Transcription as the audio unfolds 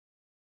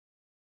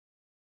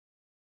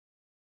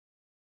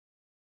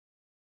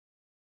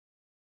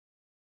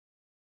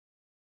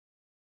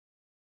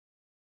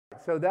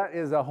so that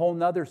is a whole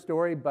nother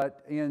story,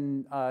 but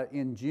in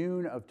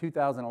June of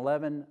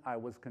 2011, I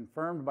was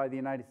confirmed by the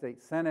United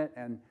States Senate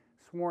and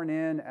sworn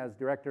in as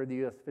Director of the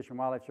U.S. Fish and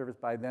Wildlife Service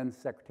by then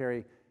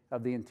Secretary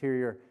of the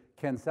Interior,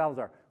 Ken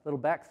Salazar. Little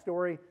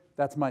backstory,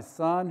 that's my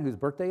son, whose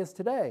birthday is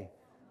today.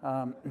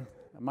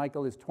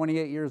 Michael is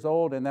 28 years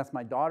old, and that's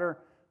my daughter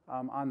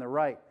on the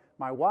right.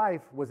 My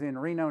wife was in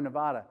Reno,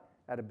 Nevada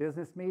at a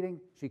business meeting.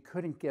 She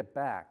couldn't get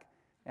back.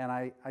 And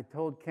I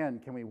told Ken,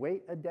 can we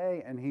wait a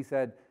day? And he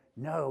said,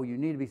 no, you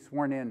need to be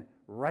sworn in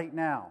right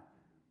now,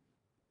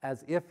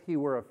 as if he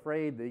were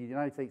afraid the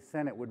United States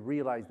Senate would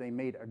realize they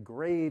made a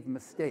grave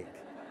mistake.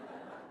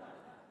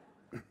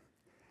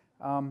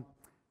 I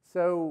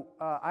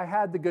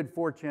had the good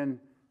fortune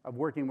of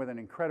working with an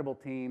incredible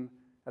team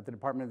at the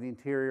Department of the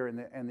Interior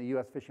and the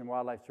U.S. Fish and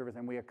Wildlife Service,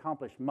 and we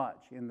accomplished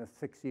much in the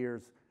 6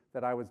 years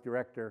that I was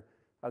Director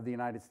of the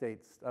United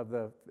States, of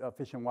the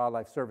Fish and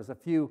Wildlife Service. A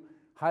few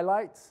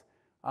highlights.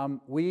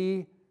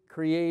 We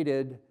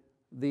created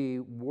the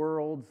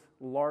world's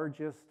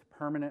largest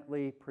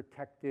permanently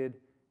protected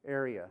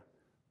area,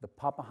 the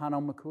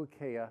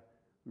Papahānaumokuākea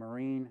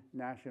Marine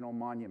National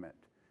Monument.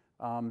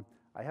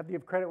 I have to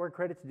give credit where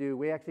credit's due.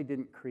 We actually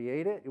didn't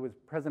create it. It was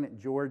President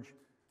George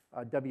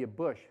W.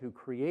 Bush who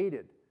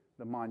created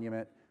the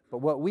monument. But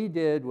what we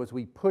did was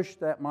we pushed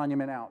that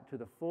monument out to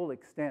the full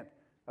extent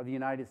of the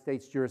United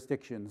States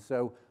jurisdiction.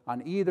 So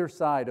on either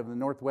side of the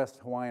Northwest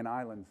Hawaiian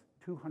Islands,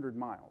 200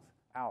 miles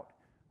out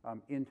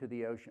into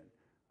the ocean.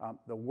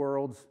 The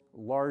world's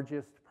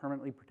largest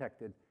permanently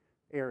protected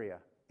area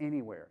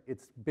anywhere.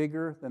 It's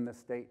bigger than the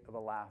state of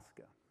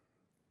Alaska.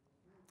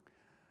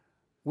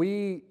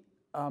 We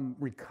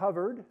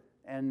recovered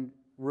and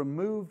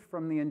removed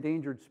from the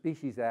Endangered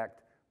Species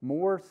Act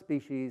more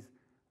species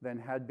than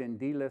had been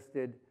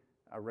delisted,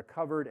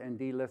 recovered and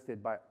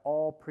delisted by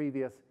all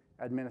previous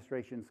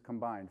administrations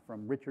combined,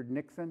 from Richard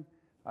Nixon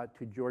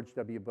to George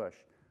W. Bush.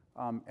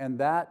 And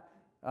that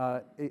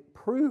it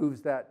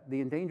proves that the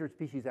Endangered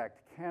Species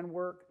Act can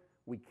work.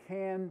 We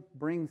can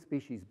bring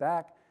species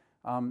back,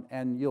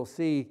 and you'll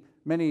see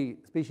many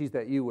species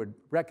that you would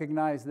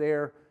recognize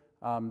there,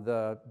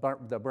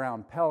 the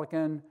brown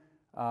pelican,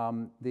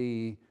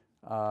 the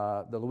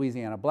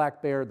Louisiana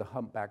black bear, the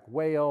humpback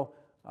whale,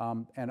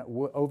 and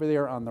over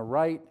there on the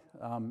right,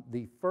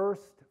 the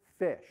first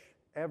fish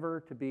ever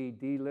to be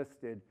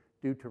delisted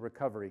due to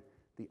recovery,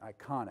 the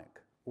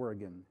iconic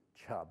Oregon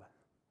chub.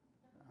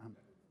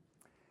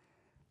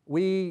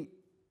 We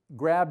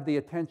grabbed the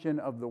attention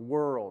of the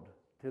world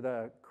to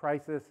the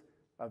crisis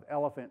of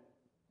elephant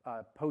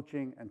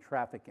poaching and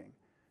trafficking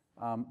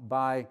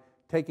by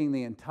taking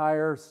the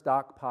entire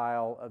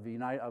stockpile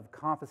of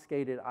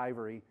confiscated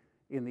ivory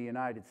in the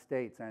United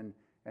States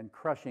and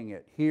crushing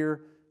it.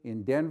 Here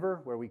in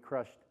Denver, where we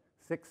crushed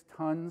 6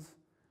 tons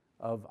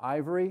of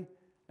ivory,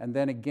 and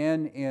then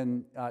again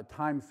in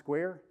Times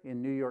Square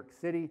in New York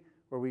City,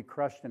 where we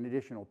crushed an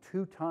additional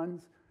 2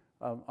 tons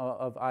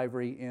of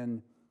ivory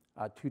in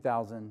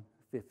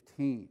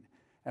 2015.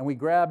 And we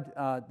grabbed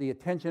the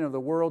attention of the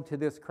world to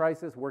this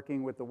crisis,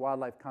 working with the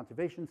Wildlife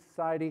Conservation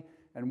Society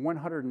and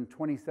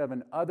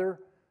 127 other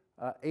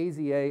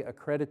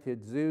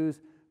AZA-accredited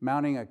zoos,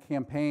 mounting a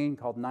campaign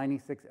called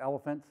 96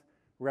 Elephants,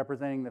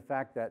 representing the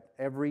fact that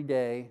every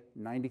day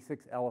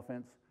 96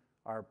 elephants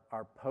are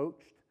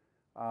poached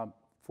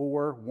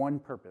for one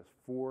purpose,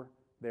 for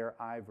their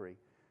ivory.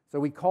 So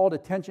we called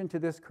attention to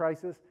this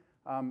crisis,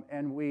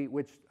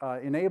 which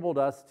enabled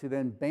us to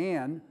then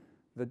ban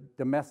the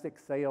domestic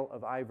sale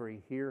of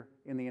ivory here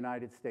in the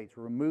United States,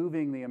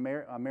 removing the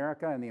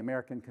America and the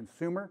American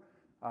consumer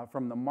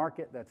from the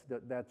market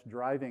that's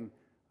driving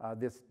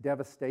this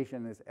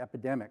devastation, this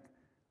epidemic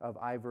of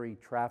ivory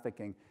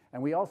trafficking.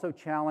 And we also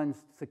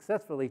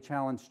successfully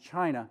challenged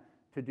China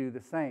to do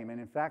the same. And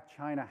in fact,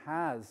 China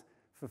has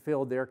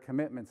fulfilled their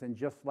commitments and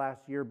just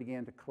last year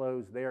began to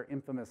close their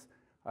infamous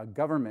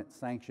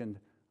government-sanctioned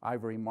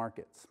ivory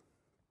markets.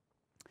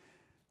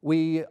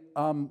 We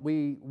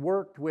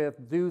worked with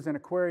zoos and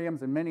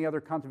aquariums and many other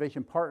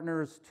conservation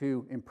partners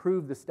to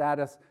improve the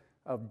status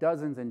of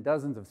dozens and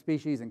dozens of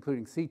species,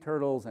 including sea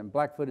turtles and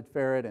black-footed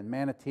ferret and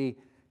manatee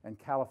and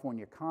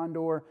California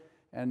condor.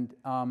 And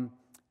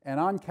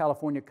on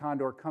California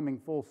condor, coming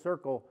full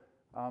circle,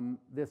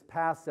 this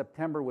past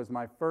September was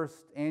my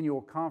first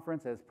annual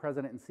conference as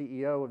president and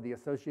CEO of the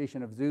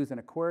Association of Zoos and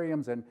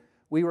Aquariums, and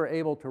we were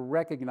able to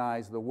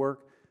recognize the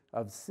work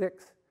of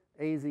 6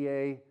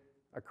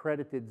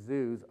 AZA-accredited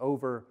zoos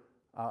over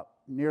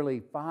nearly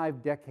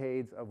 5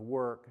 decades of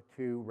work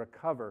to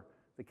recover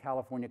the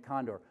California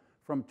condor.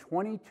 From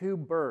 22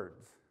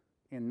 birds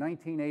in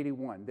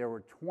 1981, there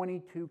were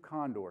 22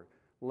 condor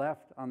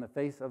left on the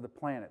face of the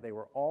planet. They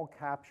were all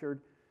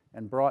captured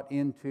and brought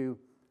into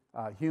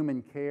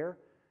human care.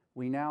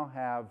 We now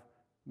have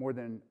more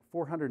than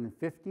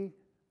 450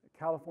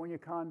 California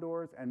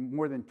condors, and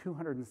more than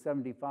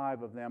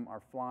 275 of them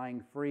are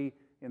flying free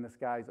in the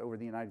skies over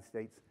the United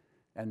States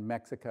and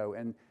Mexico.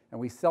 And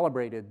we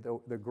celebrated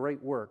the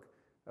great work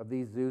of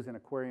these zoos and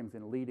aquariums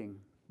in leading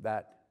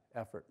that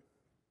effort.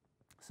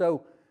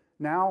 So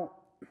now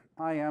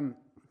I am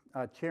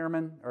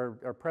chairman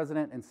or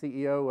president and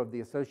CEO of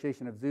the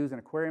Association of Zoos and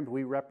Aquariums.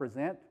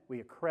 We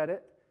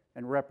accredit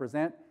and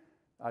represent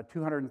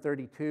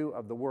 232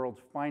 of the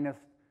world's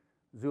finest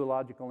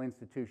zoological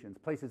institutions,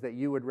 places that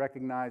you would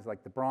recognize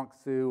like the Bronx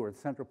Zoo or the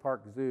Central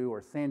Park Zoo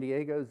or San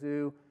Diego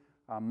Zoo,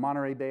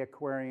 Monterey Bay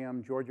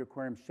Aquarium, Georgia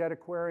Aquarium, Shedd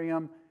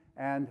Aquarium,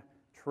 and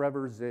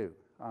Trevor Zoo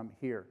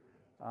here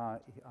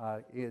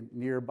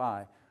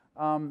nearby.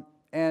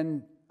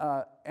 And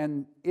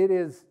it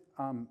is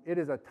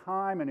a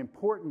time, an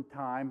important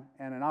time,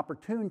 and an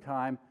opportune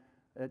time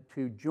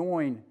to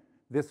join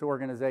this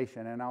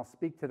organization, and I'll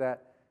speak to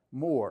that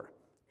more.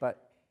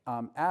 But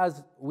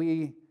as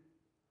we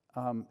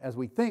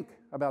think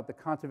about the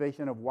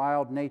conservation of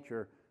wild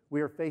nature,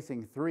 we are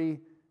facing three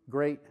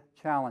great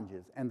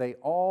challenges, and they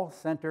all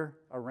center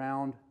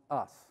around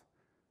us,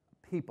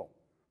 people.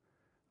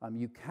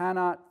 You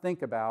cannot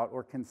think about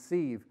or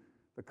conceive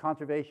the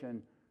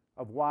conservation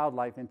of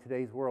wildlife in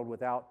today's world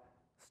without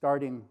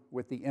starting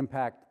with the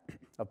impact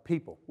of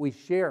people. We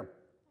share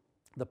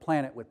the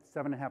planet with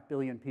 7.5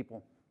 billion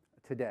people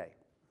today.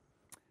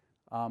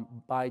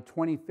 By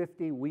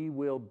 2050, we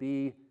will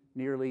be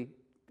nearly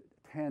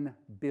 10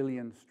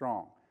 billion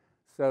strong.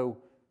 So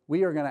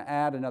we are going to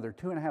add another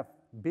 2.5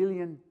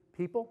 billion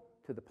people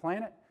to the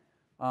planet.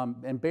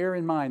 And bear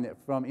in mind that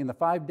in the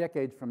 5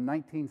 decades from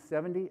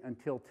 1970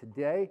 until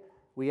today,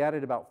 we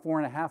added about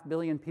 4.5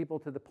 billion people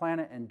to the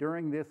planet. And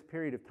during this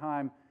period of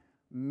time,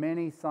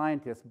 many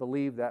scientists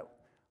believe that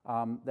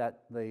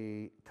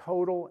the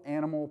total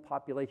animal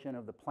population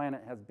of the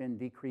planet has been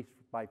decreased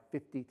by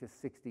 50 to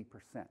 60%.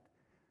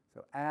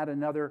 So add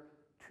another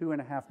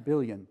 2.5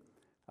 billion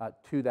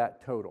to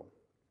that total.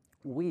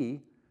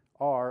 We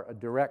are a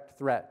direct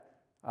threat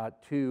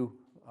to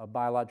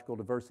biological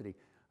diversity.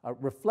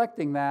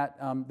 Reflecting that,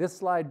 this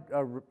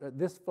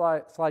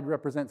slide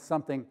represents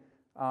something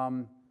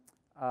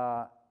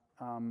about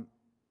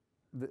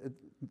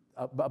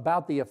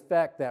the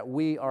effect that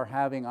we are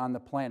having on the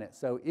planet.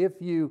 So if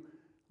you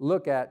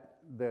look at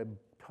the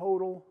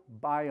total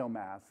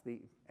biomass, the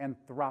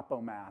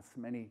anthropomass,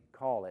 many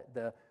call it,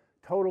 the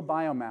total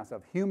biomass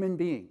of human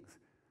beings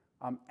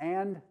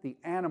and the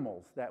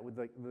animals,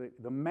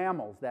 the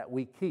mammals that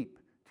we keep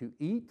to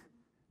eat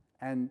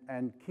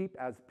and keep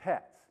as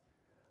pets,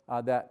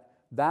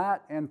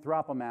 that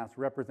anthropomass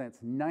represents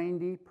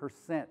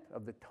 90%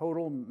 of the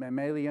total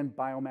mammalian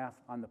biomass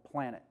on the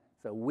planet.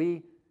 So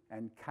we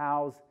and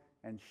cows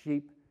and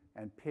sheep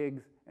and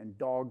pigs and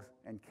dogs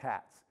and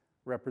cats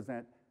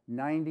represent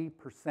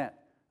 90%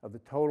 of the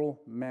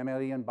total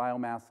mammalian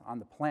biomass on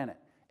the planet.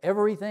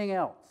 Everything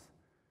else,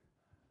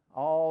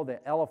 all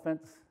the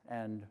elephants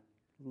and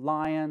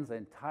lions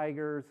and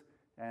tigers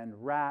and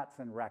rats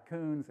and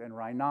raccoons and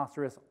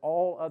rhinoceros,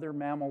 all other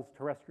mammals,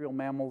 terrestrial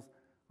mammals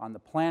on the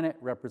planet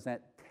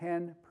represent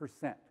 10%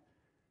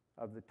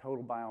 of the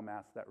total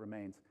biomass that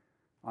remains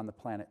on the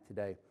planet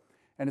today.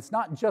 And it's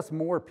not just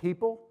more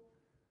people,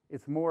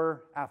 it's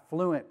more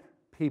affluent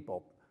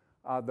people.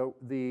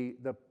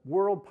 The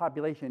world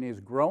population is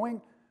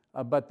growing,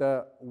 but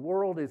the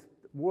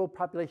world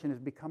population is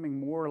becoming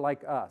more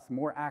like us,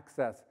 more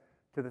access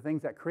to the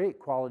things that create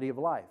quality of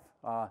life,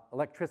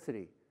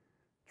 electricity,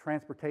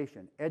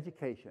 transportation,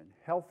 education,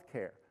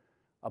 healthcare,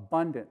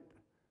 abundant,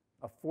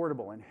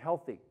 affordable, and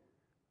healthy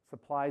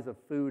supplies of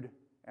food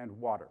and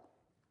water.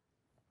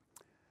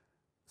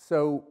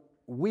 So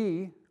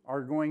we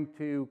are going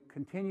to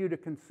continue to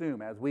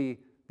consume as we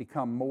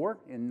become more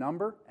in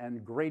number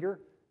and greater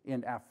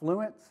in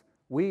affluence.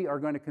 We are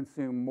going to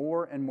consume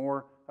more and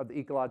more of the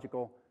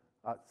ecological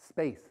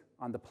space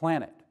on the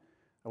planet.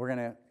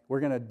 We're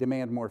going to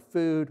demand more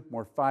food,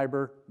 more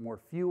fiber, more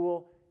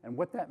fuel, and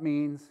what that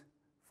means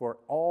for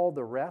all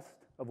the rest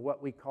of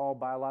what we call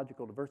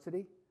biological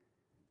diversity,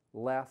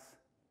 less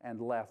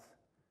and less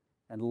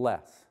and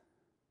less.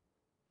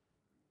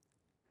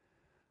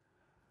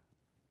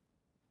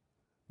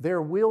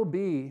 There will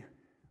be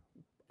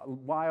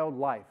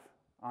wildlife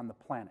on the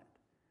planet,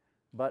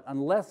 but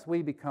unless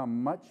we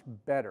become much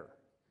better,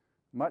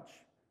 much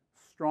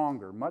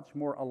stronger, much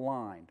more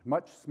aligned,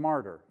 much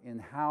smarter in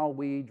how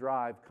we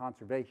drive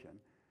conservation,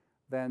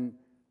 then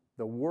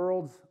the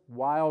world's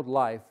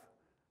wildlife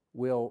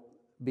will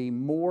be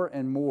more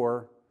and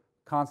more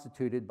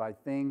constituted by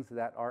things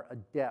that are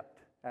adept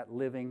at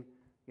living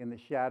in the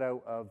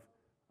shadow of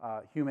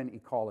human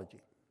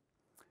ecology.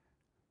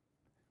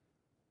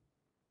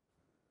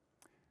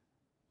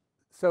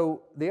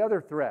 So the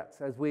other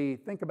threats, as we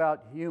think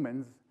about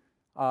humans,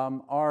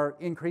 are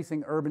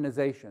increasing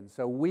urbanization.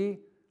 So we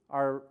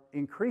are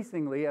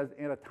increasingly, at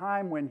a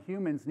time when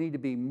humans need to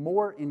be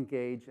more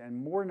engaged and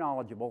more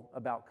knowledgeable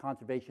about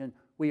conservation,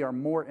 we are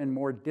more and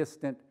more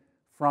distant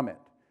from it.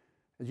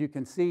 As you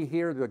can see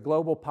here, the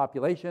global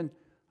population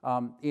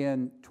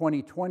in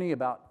 2020,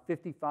 about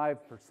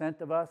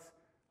 55% of us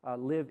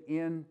live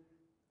in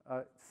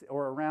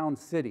or around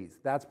cities.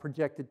 That's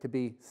projected to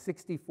be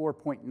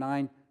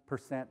 64.9%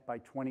 by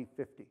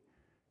 2050.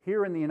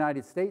 Here in the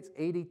United States,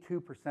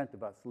 82%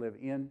 of us live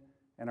in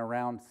and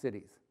around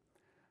cities.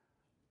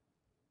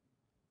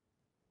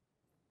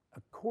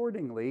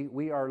 Accordingly,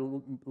 we are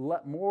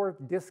more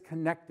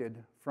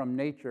disconnected from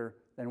nature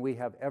than we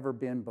have ever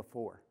been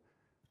before.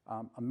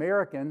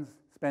 Americans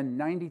spend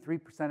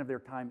 93% of their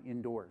time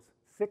indoors.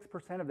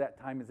 6% of that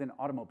time is in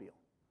automobile.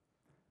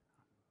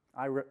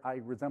 I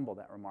resemble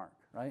that remark,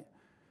 right?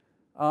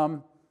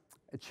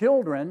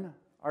 Children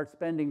are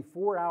spending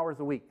 4 hours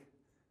a week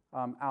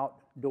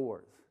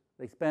outdoors.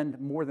 They spend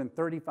more than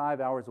 35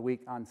 hours a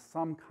week on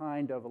some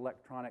kind of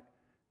electronic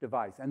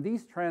device. And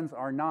these trends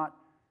are not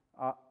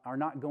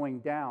going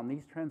down.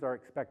 These trends are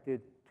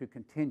expected to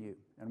continue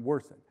and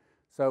worsen.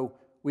 So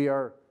we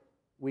are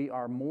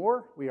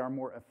more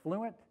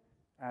affluent,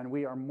 and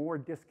we are more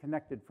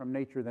disconnected from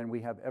nature than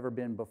we have ever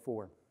been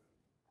before.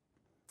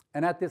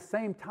 And at this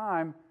same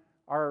time,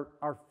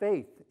 our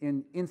faith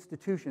in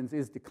institutions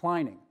is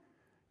declining.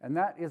 And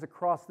that is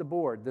across the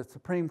board. The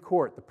Supreme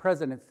Court, the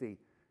presidency,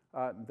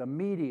 the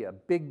media,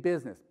 big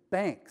business,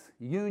 banks,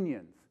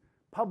 unions,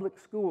 public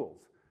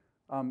schools.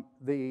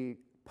 The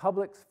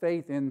public's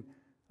faith in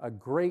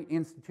great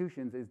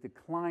institutions is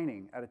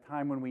declining at a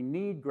time when we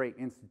need great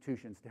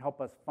institutions to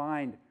help us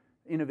find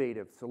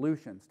innovative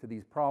solutions to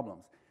these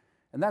problems.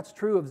 And that's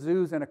true of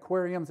zoos and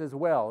aquariums as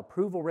well.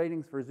 Approval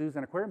ratings for zoos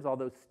and aquariums,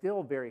 although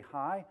still very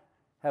high,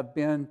 have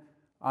been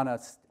on a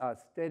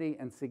steady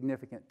and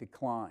significant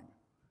decline.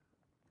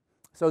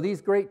 So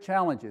these great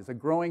challenges, a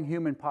growing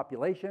human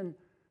population,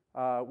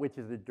 which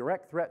is a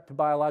direct threat to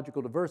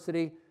biological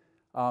diversity,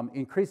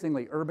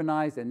 increasingly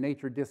urbanized and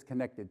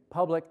nature-disconnected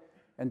public,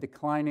 and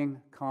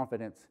declining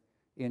confidence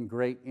in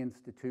great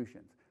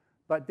institutions.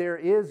 But there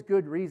is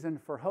good reason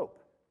for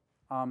hope,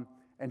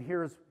 and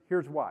here's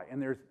why.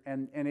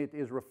 And it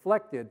is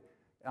reflected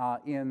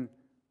in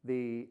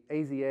the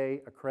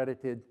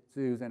AZA-accredited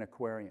zoos and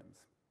aquariums.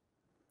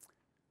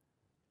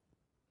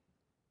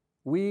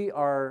 We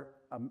are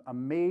a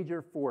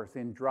major force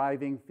in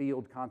driving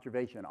field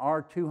conservation.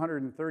 Our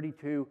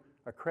 232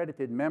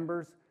 accredited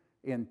members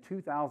in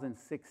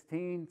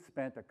 2016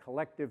 spent a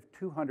collective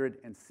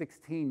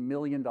 $216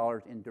 million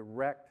in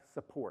direct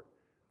support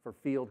for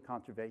field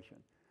conservation.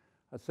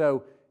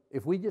 So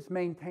if we just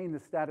maintain the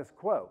status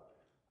quo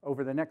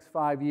over the next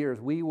 5 years,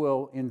 we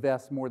will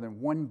invest more than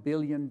 $1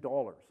 billion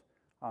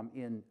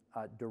in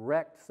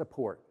direct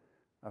support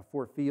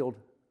for field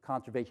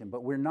conservation.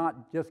 But we're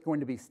not just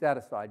going to be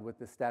satisfied with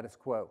the status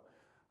quo.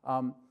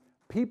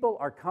 People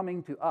are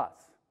coming to us.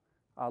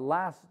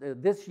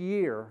 This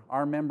year,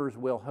 our members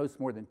will host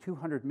more than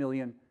 200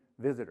 million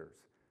visitors.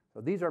 So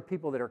these are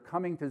people that are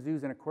coming to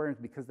zoos and aquariums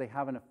because they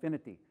have an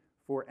affinity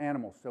for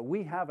animals. So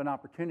we have an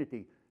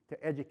opportunity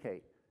to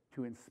educate,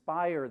 to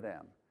inspire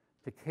them,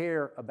 to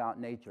care about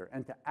nature,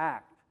 and to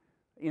act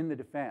in the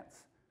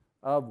defense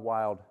of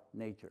wild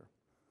nature.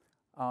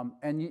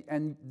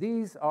 And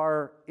these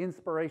are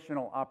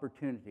inspirational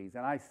opportunities,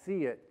 and I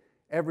see it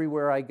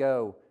everywhere I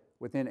go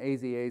within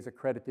AZA's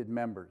accredited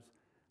members.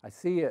 I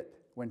see it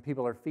when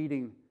people are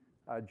feeding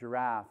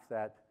giraffes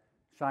at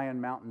Cheyenne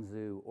Mountain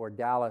Zoo or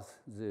Dallas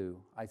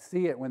Zoo. I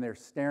see it when they're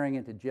staring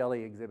into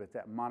jelly exhibits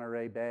at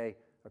Monterey Bay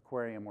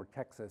Aquarium or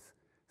Texas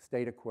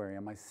State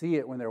Aquarium. I see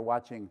it when they're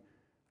watching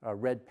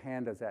red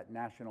pandas at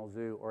National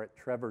Zoo or at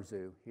Trevor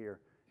Zoo here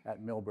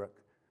at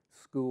Millbrook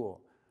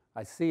School.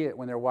 I see it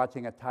when they're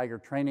watching a tiger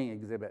training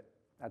exhibit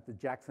at the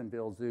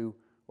Jacksonville Zoo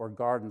or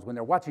Gardens, when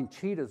they're watching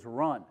cheetahs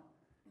run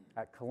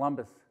at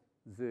Columbus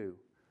Zoo,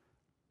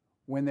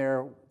 when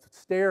they're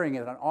staring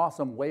at an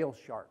awesome whale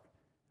shark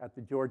at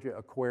the Georgia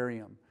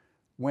Aquarium,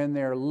 when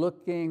they're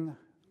looking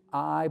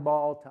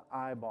eyeball to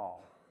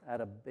eyeball at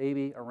a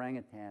baby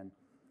orangutan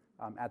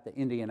at the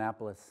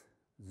Indianapolis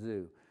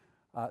Zoo.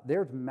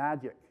 There's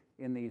magic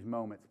in these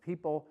moments.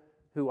 People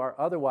who are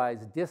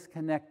otherwise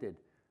disconnected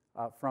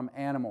from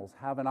animals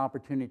have an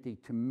opportunity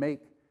to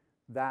make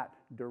that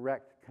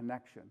direct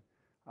connection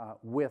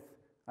with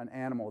an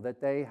animal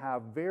that they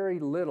have very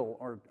little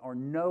or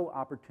no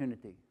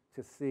opportunity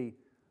to see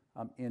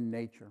in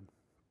nature.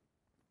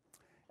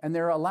 And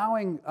they're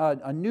allowing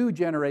a new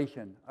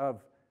generation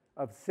of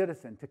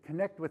citizen to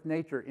connect with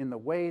nature in the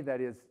way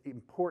that is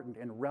important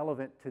and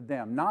relevant to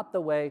them, not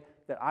the way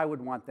that I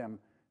would want them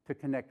to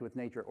connect with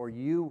nature or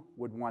you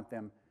would want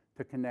them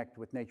to connect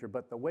with nature,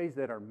 but the ways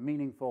that are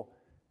meaningful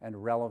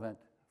and relevant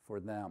for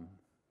them.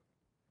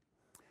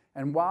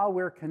 And while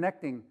we're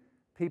connecting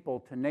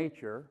people to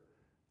nature,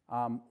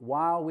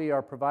 while we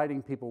are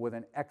providing people with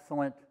an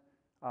excellent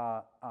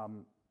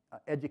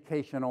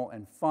educational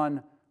and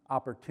fun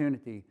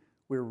opportunity,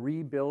 we're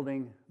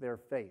rebuilding their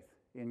faith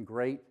in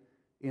great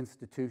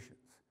institutions,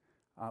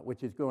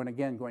 which is going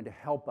to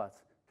help us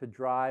to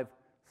drive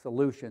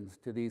solutions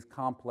to these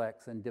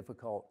complex and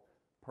difficult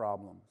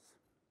problems.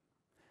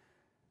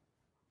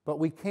 But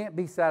we can't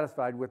be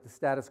satisfied with the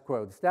status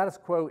quo. The status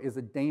quo is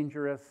a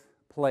dangerous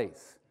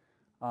place.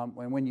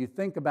 When you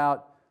think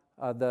about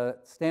the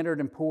Standard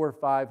 & Poor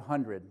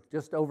 500,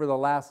 just over the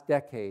last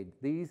decade,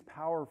 these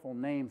powerful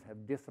names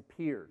have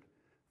disappeared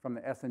from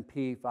the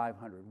S&P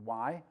 500.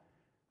 Why?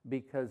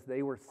 Because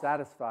they were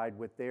satisfied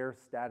with their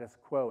status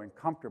quo and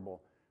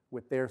comfortable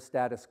with their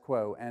status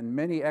quo. And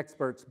many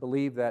experts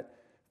believe that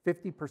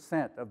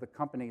 50% of the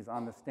companies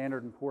on the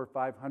Standard & Poor's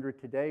 500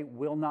 today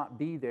will not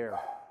be there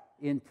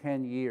in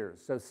 10 years.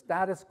 So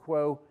status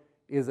quo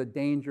is a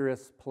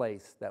dangerous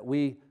place that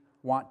we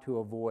want to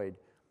avoid.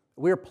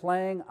 We're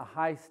playing a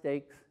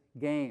high-stakes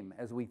game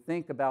as we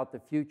think about the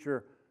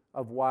future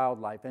of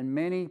wildlife, and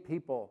many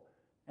people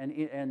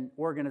and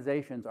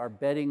organizations are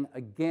betting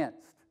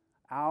against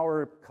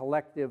our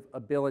collective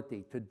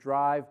ability to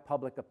drive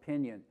public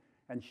opinion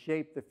and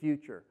shape the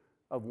future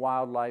of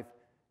wildlife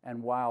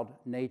and wild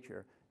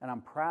nature. And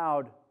I'm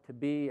proud to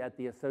be at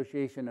the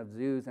Association of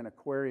Zoos and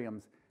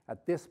Aquariums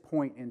at this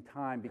point in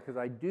time, because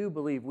I do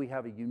believe we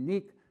have a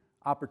unique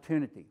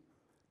opportunity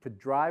to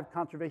drive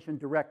conservation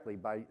directly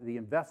by the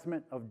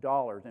investment of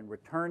dollars and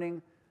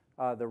returning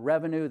the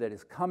revenue that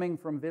is coming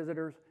from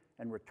visitors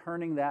and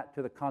returning that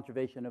to the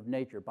conservation of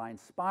nature by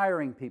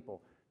inspiring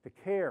people to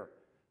care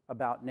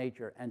about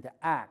nature and to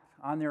act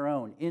on their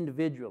own,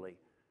 individually,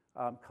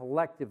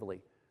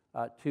 collectively,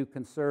 to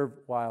conserve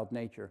wild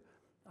nature,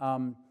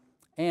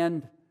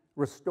 and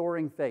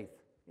restoring faith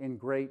in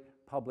great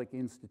public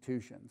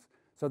institutions.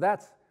 So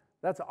that's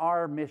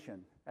our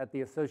mission at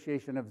the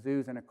Association of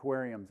Zoos and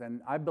Aquariums,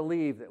 and I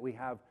believe that we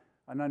have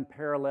an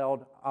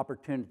unparalleled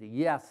opportunity.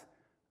 Yes,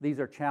 these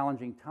are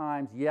challenging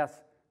times.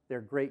 Yes,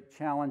 they're great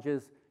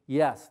challenges.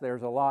 Yes,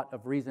 there's a lot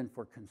of reason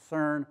for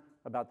concern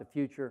about the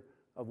future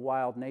of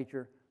wild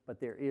nature, but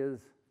there is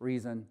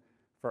reason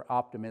for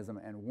optimism,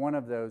 and one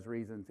of those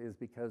reasons is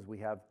because we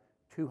have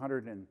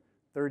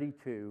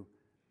 232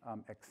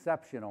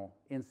 exceptional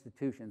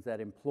institutions that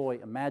employ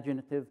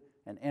imaginative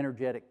and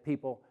energetic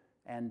people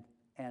and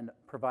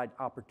provide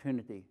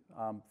opportunity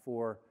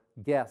for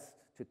guests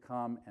to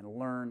come and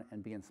learn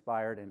and be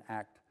inspired and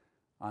act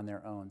on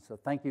their own. So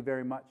thank you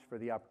very much for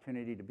the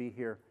opportunity to be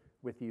here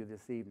with you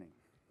this evening.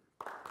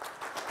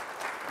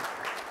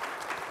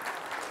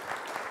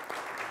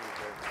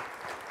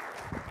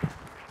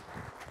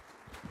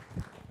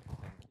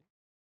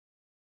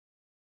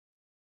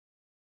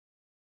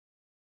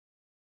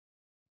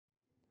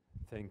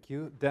 Thank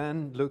you.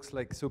 Dan looks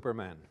like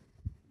Superman,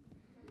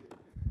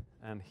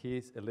 and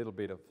he's a little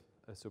bit of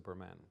a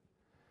Superman.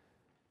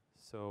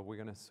 So we're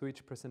going to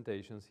switch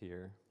presentations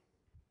here,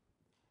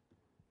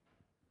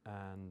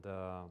 and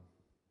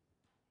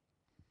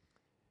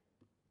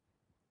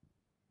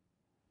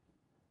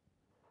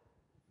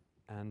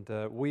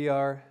we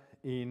are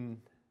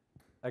in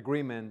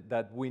agreement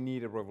that we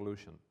need a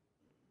revolution.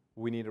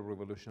 We need a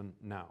revolution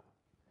now.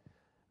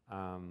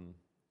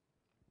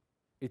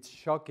 It's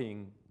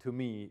shocking to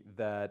me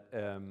that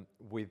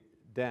with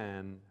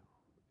Dan,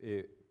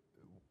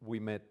 we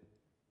met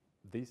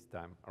this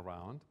time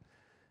around.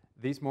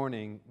 This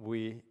morning,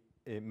 we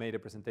made a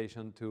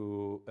presentation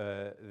to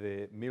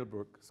the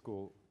Millbrook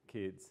School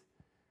kids,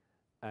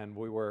 and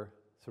we were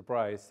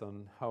surprised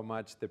on how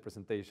much the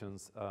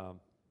presentations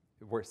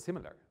were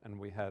similar, and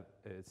we had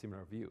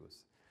similar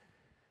views.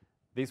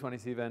 This one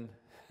is even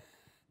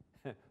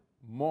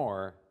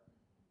more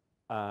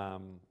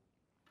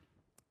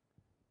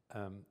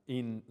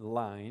in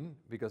line,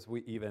 because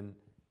we even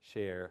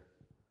share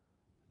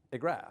a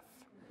graph.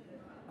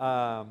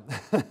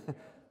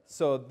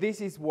 So this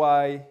is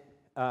why,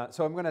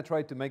 so I'm going to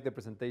try to make the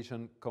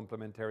presentation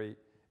complementary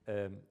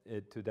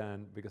to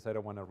Dan, because I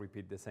don't want to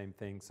repeat the same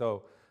thing.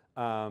 So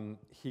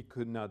he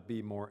could not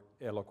be more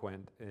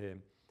eloquent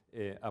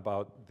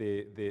about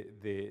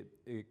the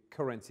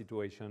current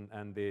situation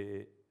and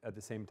at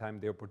the same time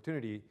the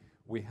opportunity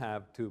we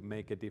have to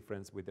make a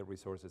difference with the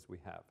resources we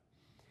have.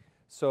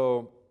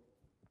 So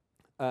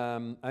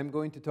I'm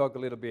going to talk a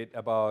little bit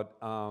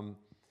about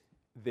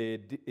the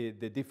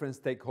different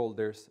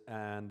stakeholders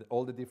and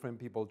all the different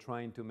people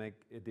trying to make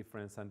a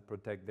difference and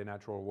protect the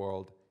natural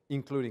world,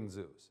 including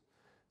zoos.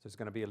 So it's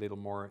going to be a little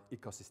more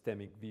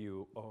ecosystemic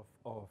view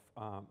of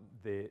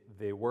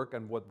the work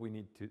and what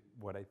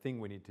I think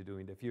we need to do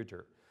in the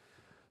future.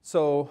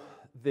 So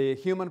the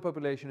human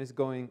population is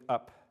going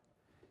up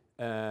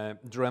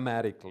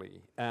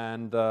dramatically,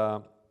 and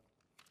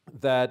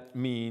that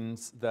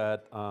means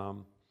that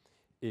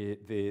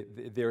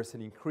there's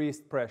an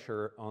increased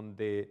pressure on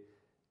the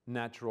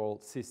natural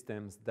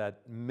systems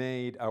that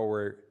made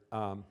our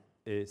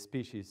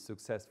species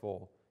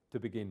successful to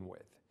begin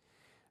with.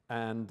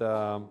 And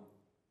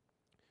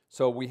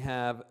so we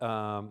have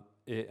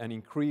an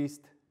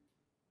increased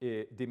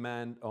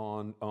demand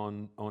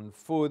on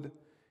food,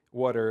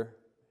 water,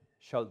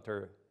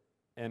 shelter,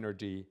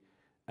 energy,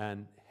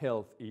 and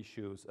health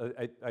issues.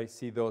 I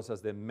see those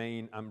as the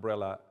main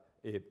umbrella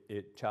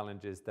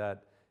challenges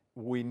that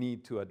we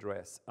need to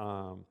address,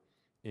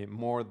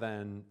 more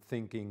than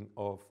thinking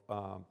of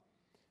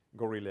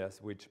gorillas,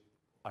 which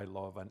I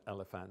love, and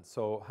elephants.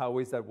 So how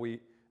is that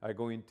we are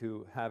going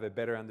to have a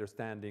better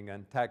understanding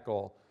and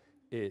tackle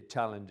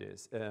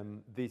challenges?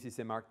 This is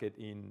a market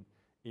in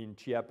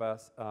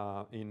Chiapas,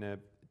 in a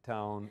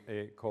town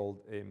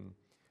called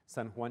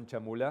San Juan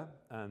Chamula,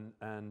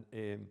 and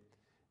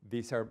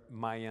these are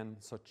Mayan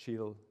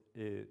Xochitl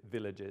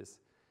villages,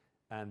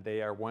 and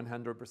they are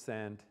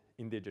 100%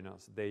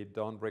 indigenous. They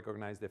don't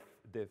recognize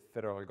the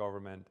federal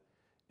government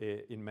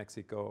in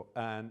Mexico,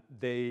 and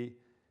they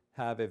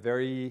have a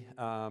very,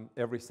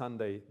 every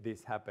Sunday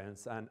this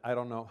happens, and I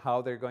don't know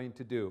how they're going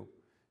to do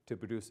to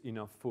produce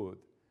enough food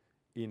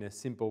in a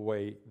simple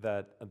way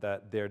that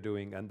they're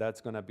doing, and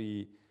that's going to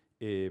be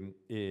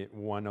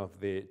one of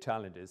the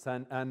challenges.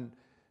 And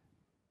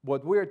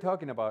what we're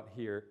talking about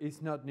here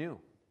is not new.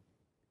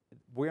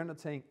 We're not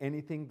saying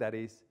anything that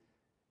is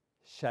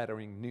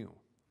shattering new.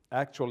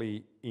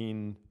 Actually,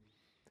 in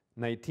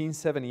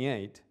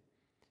 1978,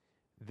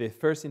 the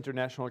first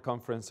International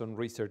Conference on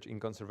Research in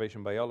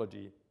Conservation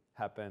Biology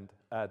happened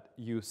at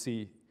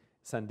UC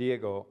San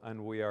Diego,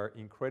 and we are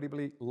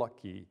incredibly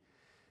lucky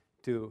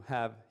to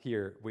have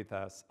here with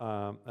us,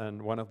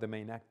 and one of the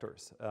main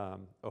actors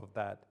of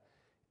that.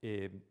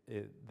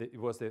 It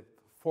was the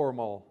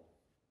formal,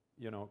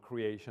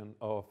 creation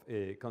of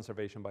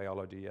conservation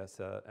biology as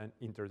an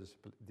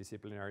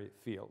interdisciplinary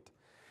field.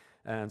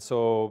 And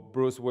so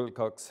Bruce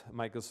Wilcox,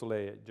 Michael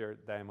Soule,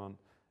 Jared Diamond,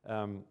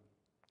 Tom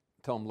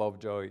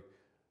Lovejoy,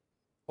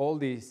 all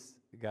these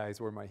guys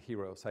were my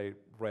heroes. I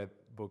read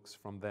books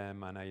from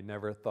them, and I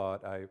never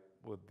thought I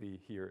would be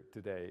here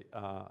today.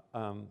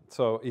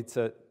 So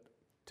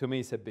to me,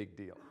 it's a big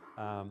deal.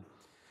 And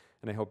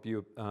I hope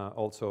you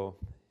also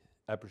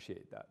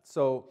appreciate that.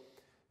 So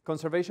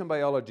conservation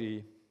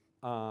biology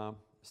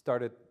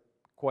started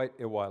quite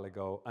a while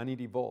ago, and it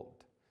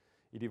evolved.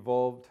 It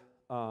evolved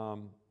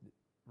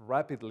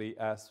rapidly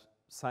as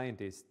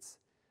scientists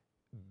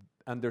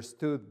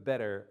understood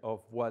better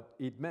of what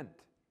it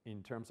meant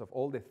in terms of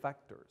all the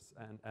factors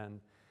and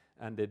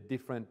the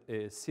different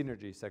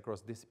synergies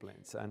across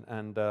disciplines.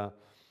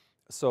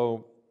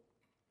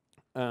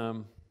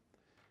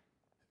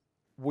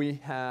 We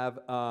have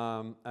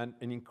an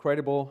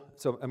incredible,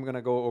 so I'm going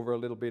to go over a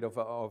little bit of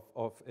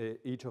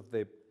each of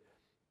the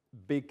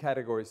big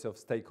categories of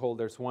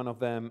stakeholders. One of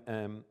them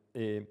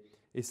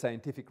is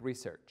scientific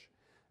research.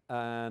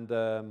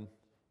 And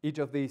each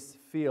of these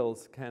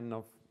fields kind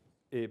of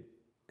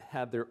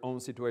had their own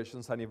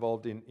situations and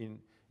evolved in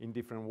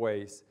different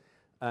ways.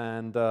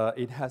 And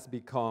it has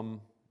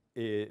become,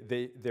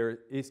 there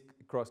is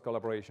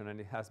cross-collaboration, and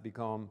it has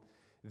become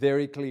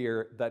very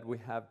clear that we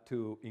have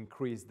to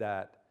increase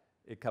that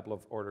a couple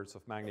of orders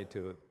of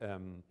magnitude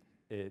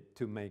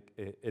to make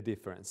a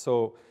difference.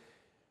 So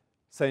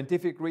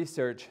scientific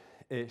research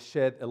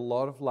shed a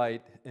lot of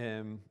light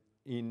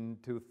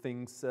into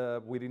things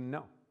we didn't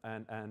know.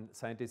 And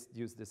scientists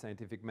use the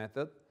scientific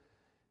method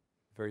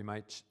very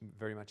much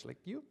like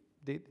you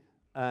did.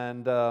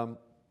 And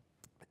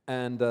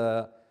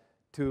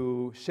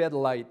to shed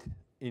light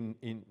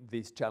in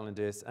these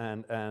challenges.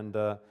 And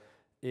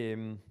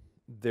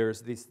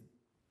there's this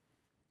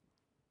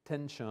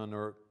tension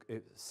or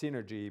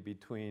synergy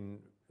between,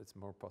 it's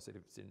more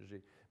positive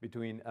synergy,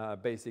 between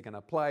basic and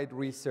applied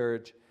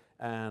research,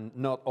 and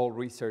not all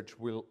research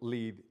will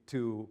lead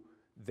to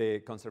the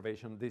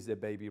conservation. This is a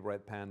baby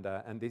red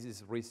panda, and this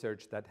is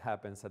research that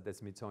happens at the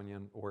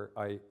Smithsonian where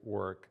I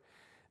work.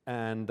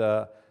 And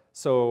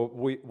so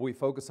we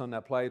focus on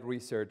applied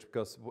research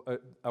because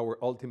our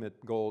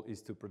ultimate goal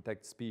is to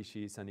protect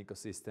species and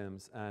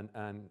ecosystems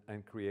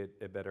and create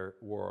a better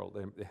world,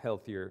 a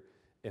healthier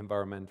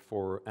environment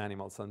for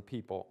animals and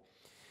people.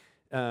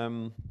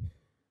 When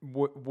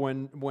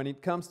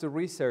it comes to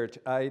research,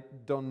 I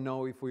don't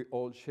know if we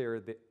all share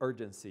the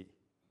urgency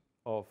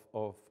of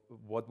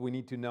what we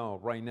need to know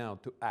right now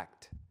to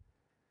act.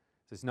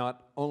 So it's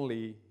not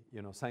only,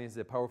 science is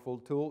a powerful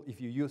tool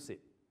if you use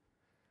it.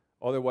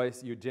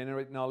 Otherwise, you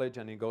generate knowledge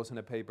and it goes in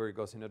a paper, it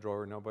goes in a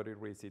drawer, nobody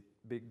reads it.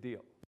 Big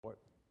deal.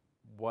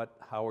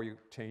 How are you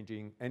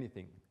changing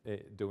anything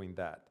doing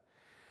that?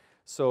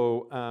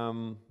 So,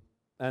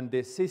 and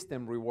the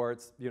system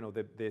rewards,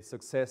 the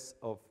success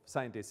of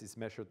scientists is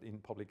measured in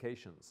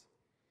publications.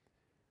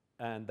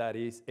 And that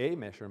is a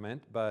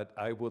measurement, but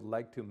I would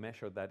like to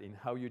measure that in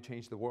how you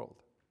change the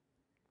world.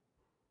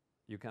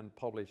 You can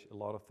publish a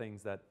lot of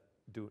things that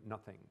do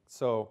nothing.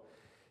 So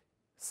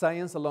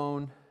science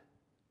alone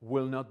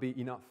will not be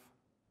enough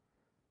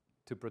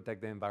to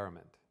protect the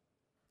environment.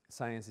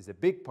 Science is a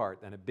big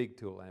part and a big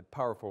tool and a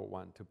powerful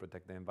one to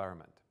protect the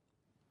environment.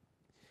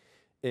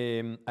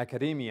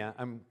 Academia,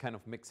 I'm kind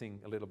of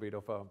mixing a little bit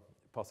of a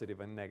positive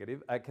and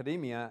negative.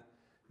 Academia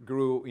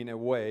grew in a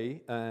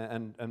way,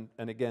 and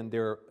again,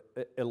 there are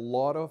a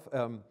lot of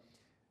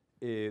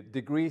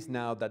degrees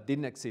now that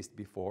didn't exist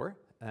before.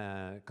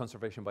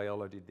 Conservation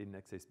biology didn't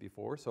exist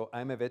before. So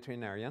I'm a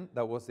veterinarian.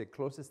 That was the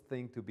closest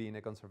thing to being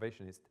a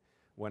conservationist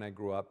when I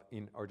grew up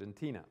in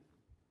Argentina.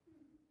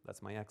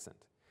 That's my accent.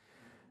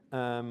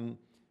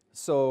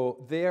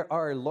 So there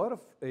are a lot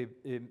of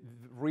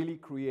really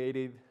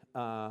creative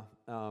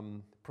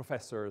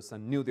professors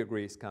and new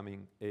degrees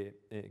coming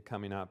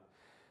up.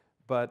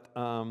 But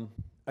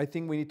I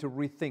think we need to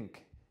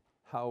rethink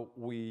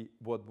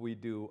what we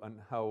do and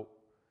how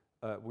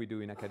we do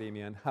in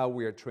academia and how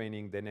we are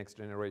training the next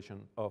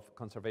generation of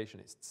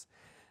conservationists.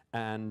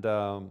 And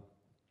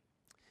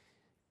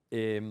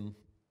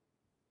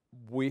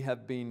we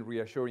have been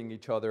reassuring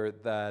each other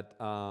that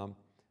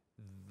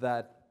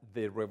that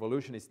the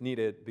revolution is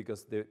needed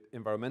because the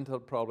environmental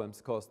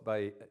problems caused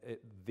by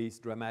this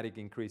dramatic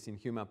increase in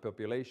human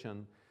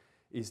population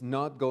is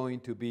not going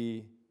to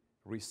be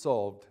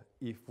resolved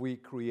if we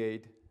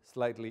create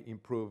slightly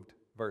improved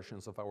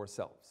versions of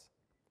ourselves.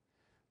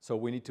 So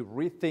we need to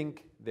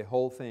rethink the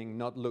whole thing,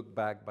 not look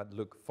back, but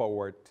look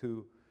forward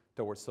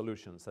towards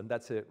solutions. And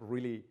that's a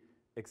really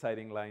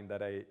exciting line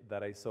that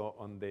I saw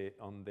on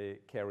the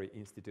Carey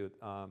Institute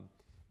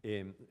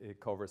in a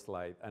cover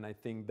slide. And I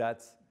think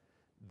that's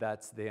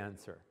the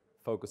answer,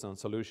 focus on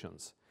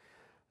solutions.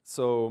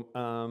 So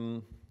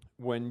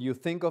when you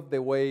think of the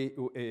way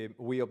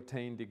we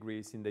obtain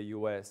degrees in the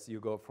US, you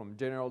go from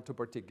general to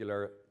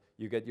particular,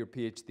 you get your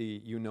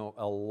PhD, you know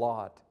a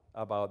lot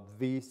about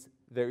this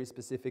very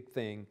specific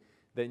thing,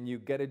 then you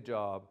get a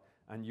job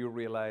and you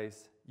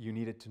realize you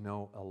needed to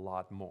know a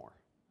lot more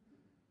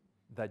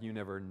that you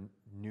never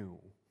knew.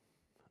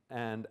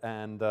 And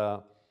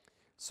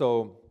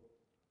so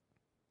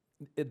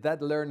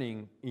that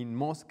learning in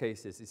most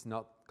cases is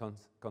not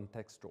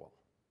contextual.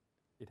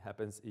 It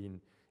happens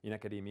in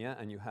academia,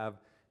 and you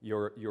have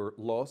your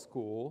law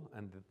school,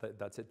 and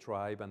that's a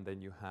tribe, and then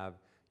you have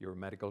your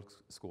medical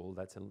school,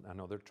 that's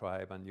another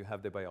tribe, and you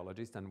have the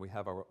biologist, and we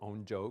have our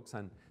own jokes,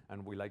 and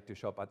we like to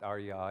shop at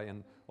REI,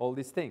 and all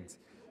these things.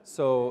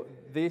 So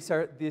these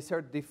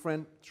are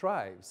different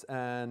tribes,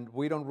 and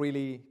we don't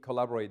really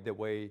collaborate the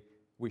way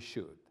we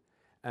should.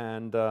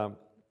 And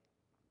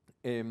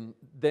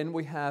then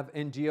we have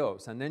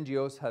NGOs, and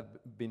NGOs have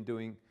been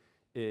doing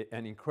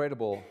an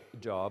incredible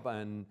job,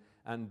 and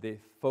the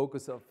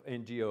focus of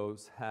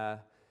NGOs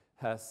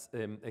has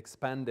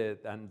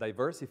expanded and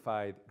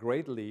diversified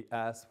greatly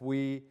as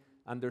we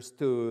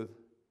understood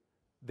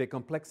the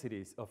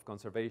complexities of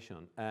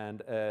conservation.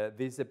 And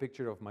this is a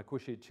picture of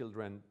Makushi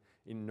children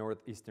in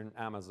northeastern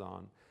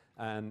Amazon.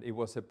 And it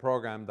was a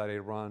program that I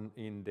run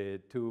in the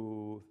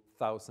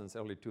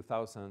early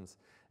 2000s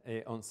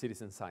on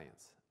citizen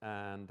science.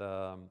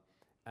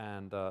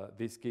 And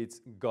these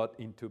kids got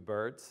into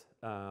birds.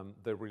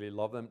 They really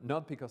love them,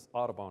 not because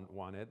Audubon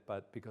wanted,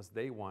 but because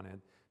they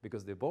wanted,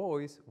 because the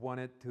boys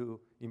wanted to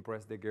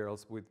impress the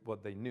girls with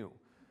what they knew.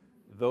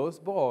 Those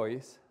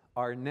boys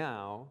are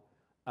now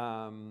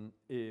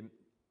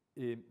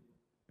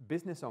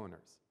business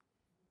owners.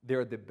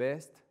 They're the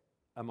best,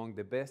 among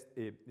the best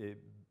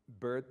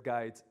bird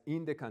guides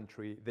in the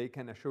country. They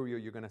can assure you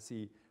you're gonna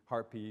see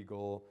harpy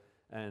eagle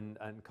and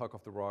cock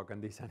of the rock and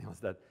these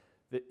animals that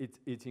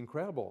it's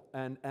incredible.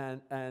 And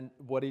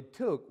what it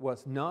took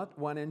was not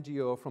one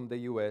NGO from the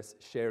US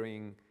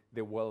sharing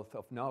the wealth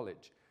of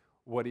knowledge.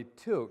 What it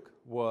took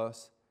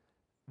was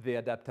the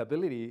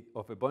adaptability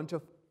of a bunch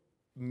of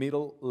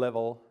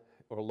middle-level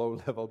or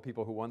low-level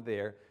people who went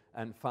there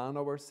and found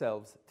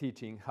ourselves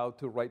teaching how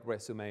to write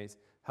resumes,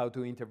 how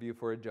to interview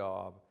for a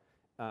job,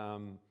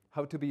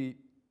 how to be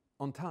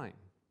on time,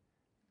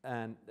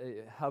 and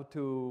how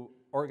to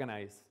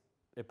organize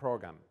a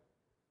program,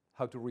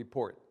 how to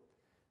report,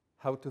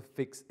 how to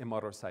fix a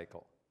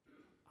motorcycle.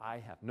 I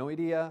have no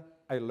idea.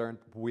 I learned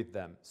with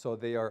them. So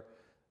they are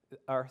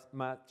as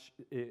much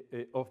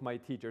of my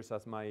teachers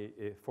as my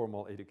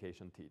formal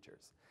education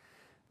teachers.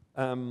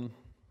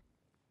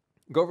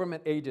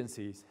 Government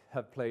agencies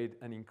have played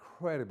an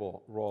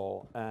incredible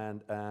role,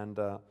 and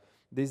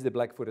this is the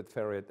black-footed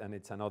ferret, and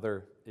it's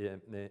another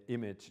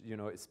image, you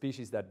know, a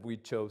species that we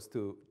chose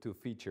to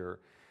feature.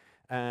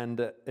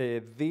 And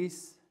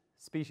this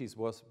species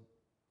was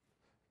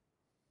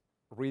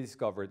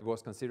rediscovered,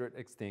 was considered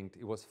extinct.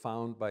 It was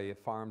found by a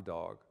farm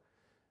dog.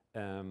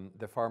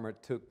 The farmer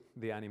took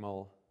the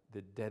animal,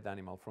 the dead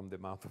animal, from the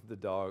mouth of the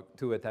dog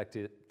to a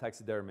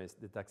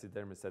taxidermist. The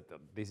taxidermist said,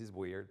 this is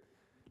weird.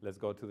 Let's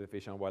go to the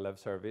Fish and Wildlife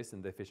Service.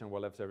 And the Fish and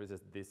Wildlife Service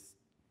says,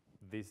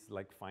 this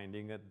like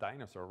finding a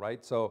dinosaur,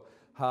 right? So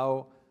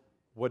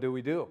what do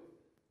we do?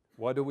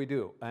 What do we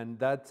do? And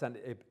that's an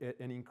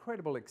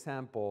incredible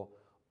example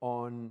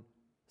on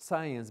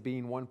science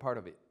being one part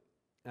of it.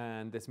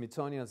 And the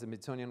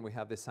Smithsonian, we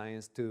have the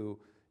science to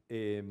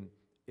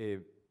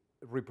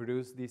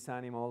reproduce these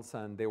animals,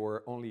 and there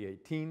were only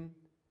 18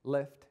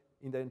 left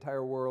in the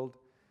entire world.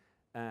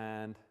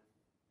 And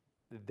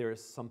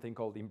there's something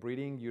called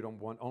inbreeding. You don't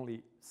want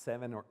only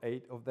 7 or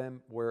 8 of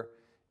them were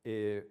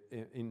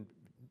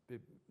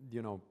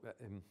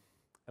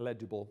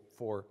eligible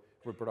for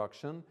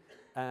reproduction.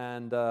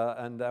 And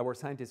our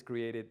scientists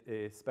created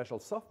a special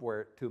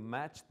software to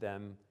match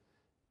them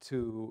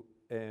to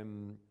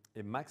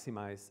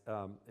maximize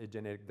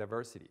genetic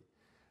diversity.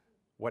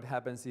 What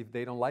happens if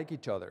they don't like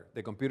each other?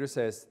 The computer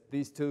says,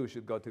 these two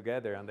should go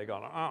together, and they go,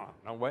 oh,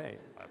 no way.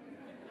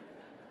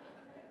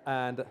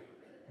 And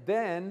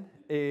then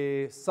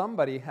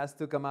somebody has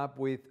to come up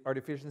with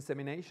artificial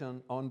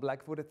insemination on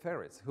black-footed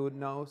ferrets. Who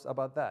knows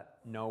about that?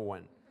 No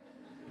one.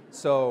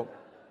 So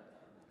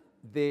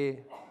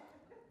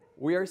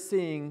we are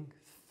seeing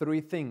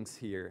 3 things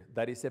here.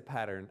 That is a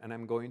pattern, and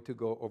I'm going to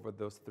go over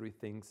those 3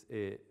 things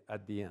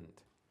at the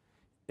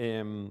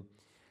end.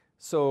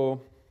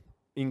 So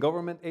in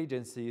government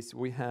agencies,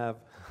 we have,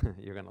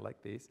 you're gonna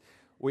like this,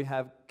 we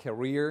have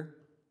career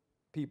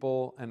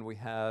people and we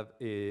have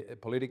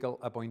political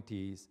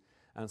appointees,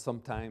 and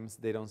sometimes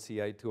they don't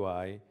see eye to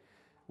eye.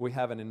 We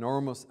have an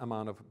enormous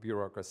amount of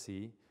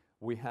bureaucracy.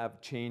 We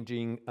have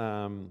changing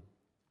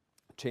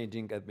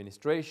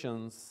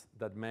administrations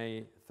that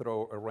may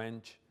throw a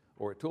wrench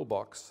or a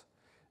toolbox.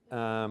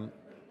 But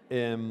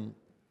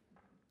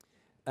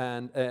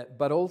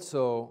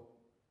also,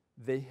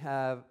 they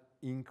have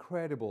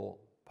incredible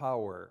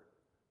power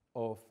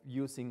of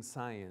using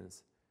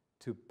science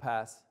to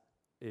pass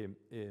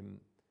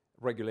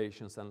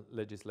regulations and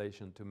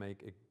legislation to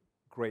make a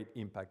great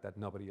impact that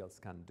nobody else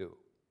can do.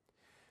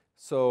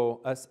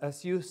 So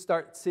as you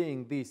start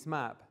seeing this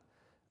map,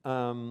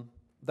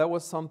 that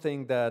was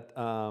something that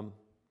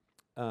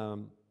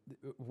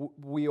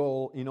we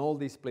all, in all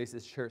these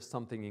places, share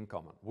something in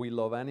common. We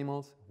love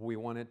animals, we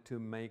wanted to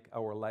make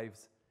our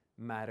lives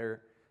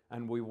matter,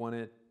 and we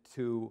wanted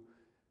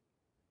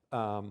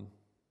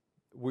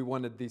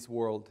this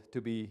world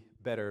to be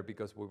better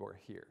because we were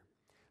here.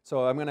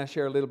 So I'm gonna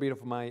share a little bit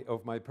of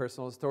my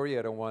personal story.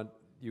 I don't want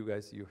you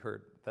guys, you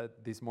heard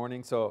that this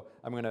morning, so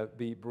I'm gonna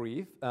be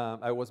brief.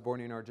 I was born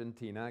in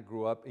Argentina,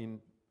 grew up in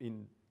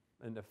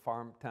a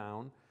farm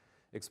town,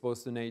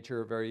 exposed to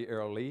nature very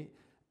early,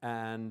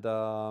 and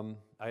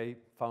I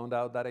found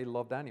out that I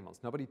loved animals.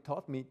 Nobody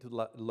taught me to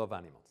love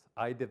animals.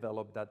 I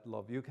developed that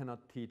love. You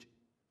cannot teach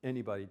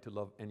anybody to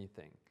love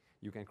anything.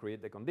 You can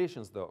create the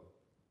conditions, though.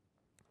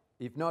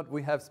 If not,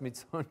 we have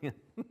Smithsonian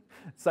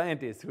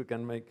scientists who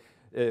can make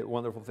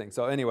wonderful things.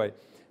 So anyway,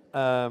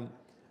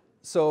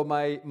 so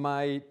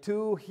my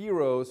two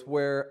heroes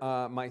were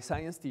my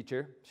science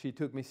teacher. She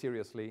took me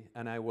seriously,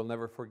 and I will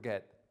never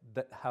forget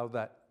how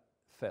that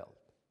felt.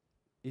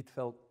 It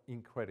felt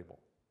incredible.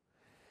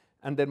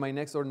 And then my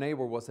next door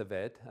neighbor was a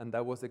vet, and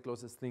that was the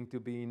closest thing to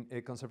being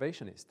a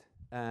conservationist.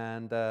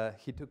 And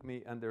he took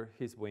me under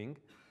his wing,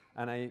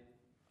 and I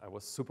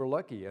was super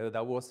lucky.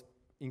 That was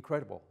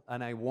incredible.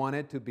 And I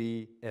wanted to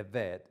be a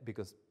vet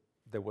because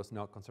there was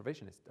no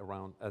conservationist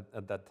around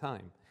at that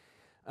time.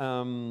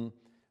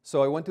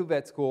 So I went to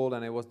vet school,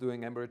 and I was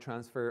doing embryo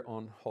transfer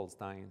on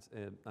Holsteins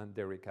and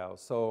dairy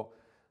cows. So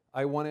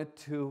I wanted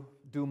to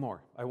do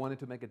more. I wanted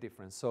to make a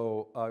difference.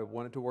 So I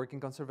wanted to work in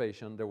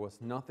conservation. There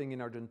was nothing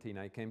in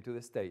Argentina. I came to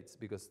the States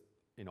because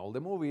in all the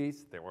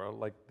movies, they were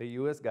like the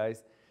US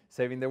guys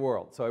saving the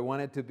world. So I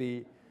wanted to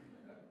be,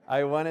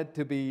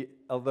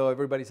 although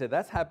everybody said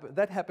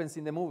that happens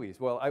in the movies.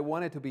 Well, I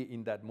wanted to be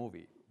in that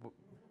movie.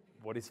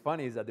 What is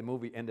funny is that the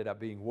movie ended up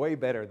being way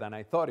better than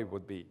I thought it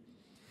would be.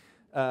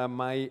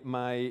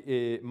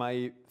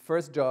 My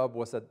first job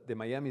was at the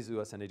Miami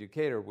Zoo as an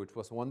educator, which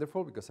was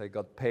wonderful because I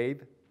got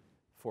paid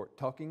for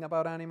talking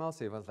about animals.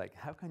 It was like,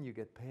 how can you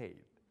get paid,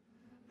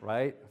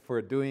 right?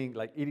 For doing,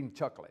 like eating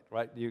chocolate,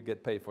 right? You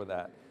get paid for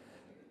that.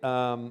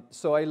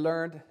 So I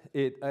learned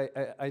it.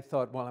 I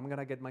thought, well, I'm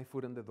gonna get my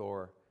foot in the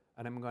door,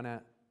 and I'm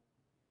gonna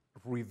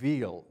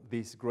reveal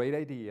this great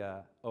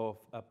idea of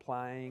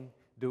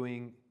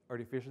doing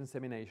artificial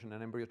insemination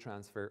and embryo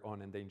transfer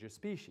on endangered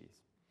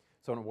species.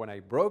 So when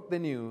I broke the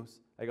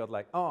news, I got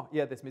like, oh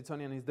yeah, the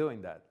Smithsonian is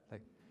doing that.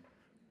 Like,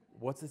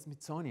 what's the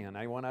Smithsonian?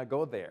 I wanna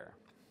go there.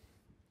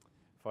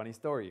 Funny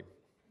story.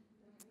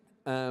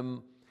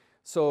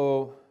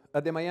 So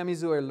at the Miami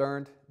Zoo, I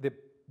learned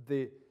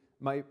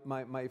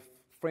my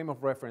frame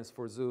of reference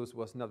for zoos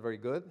was not very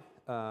good.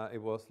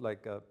 It was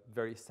like a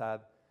very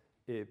sad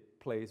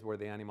place where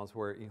the animals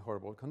were in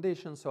horrible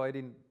conditions. So I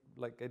didn't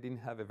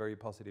have a very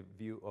positive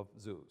view of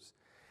zoos.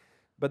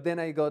 But then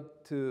I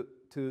got to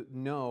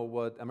know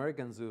what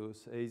American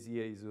zoos,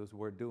 AZA zoos,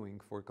 were doing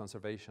for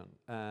conservation.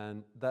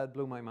 And that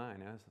blew my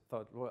mind. I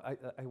thought, well,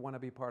 I want to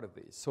be part of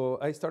this. So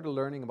I started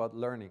learning about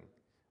learning.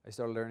 I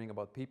started learning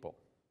about people.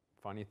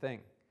 Funny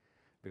thing,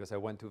 because I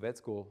went to vet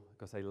school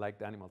because I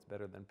liked animals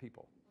better than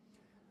people.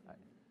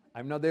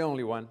 I'm not the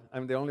only one.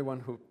 I'm the only one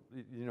who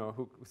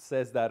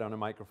says that on a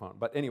microphone.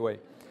 But anyway.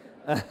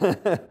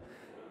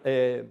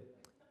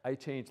 I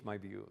changed my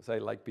views. I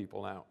like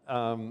people now.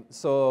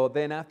 So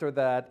then after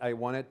that, I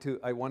wanted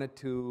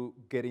to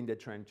get in the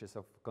trenches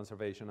of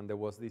conservation, and there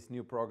was this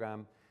new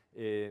program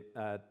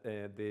at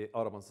the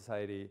Audubon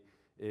Society.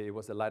 It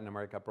was a Latin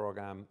America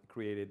program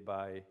created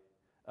by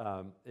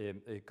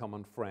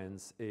common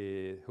friends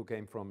who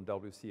came from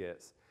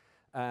WCS.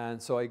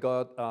 And so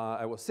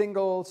I was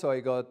single,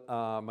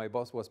 so my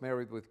boss was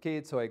married with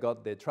kids, so I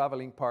got the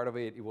traveling part of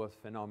it. It was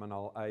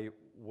phenomenal. I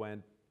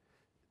went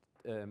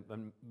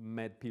and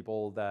met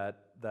people that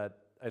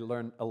I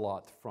learned a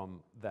lot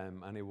from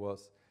them, and it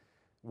was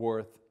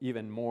worth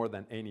even more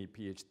than any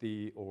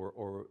PhD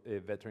or a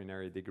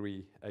veterinary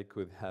degree I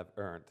could have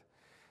earned.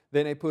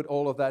 Then I put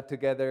all of that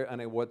together,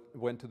 and I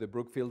went to the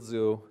Brookfield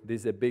Zoo.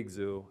 This is a big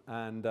zoo,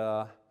 and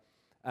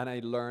I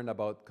learned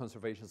about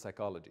conservation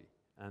psychology,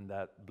 and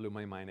that blew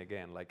my mind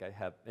again, like I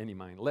had any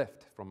mind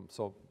left from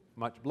so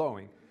much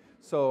blowing.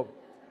 So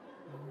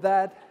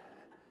that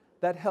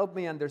helped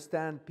me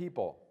understand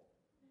people.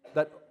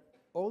 That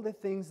all the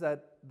things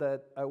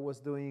that I was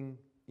doing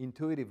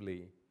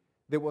intuitively,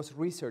 there was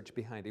research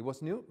behind it. It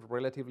was new,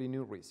 relatively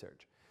new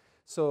research.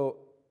 So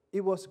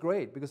it was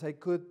great because I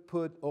could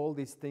put all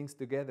these things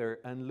together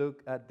and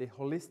look at the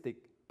holistic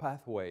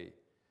pathway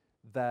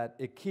that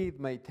a kid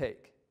may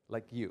take,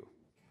 like you.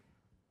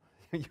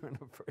 You're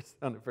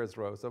on the first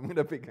row, so I'm going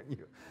to pick on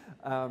you.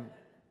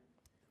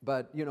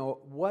 But you know,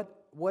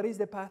 what is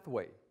the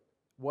pathway?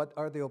 What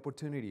are the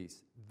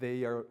opportunities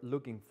they are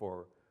looking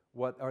for?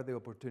 What are the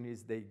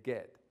opportunities they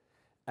get?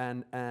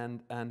 And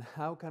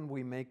how can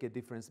we make a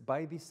difference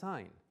by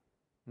design?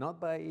 Not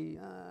by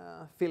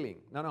feeling,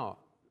 no,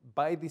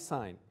 by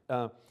design,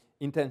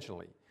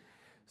 intentionally.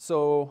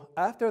 So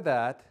after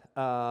that,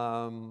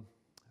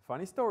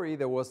 funny story,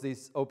 there was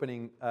this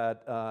opening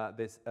at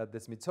the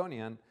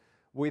Smithsonian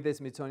with the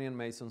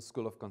Smithsonian-Mason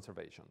School of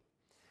Conservation.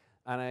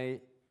 And I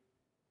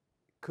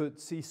could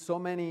see so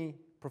many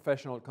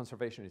professional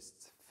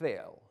conservationists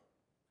fail.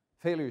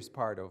 Failure is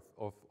part of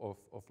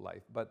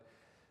life, but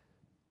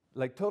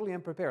like totally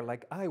unprepared,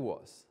 like I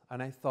was.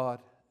 And I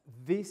thought,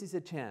 this is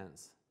a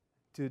chance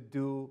to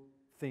do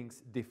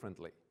things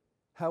differently.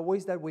 How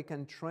is that we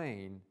can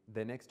train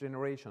the next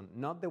generation,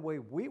 not the way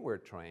we were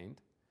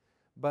trained,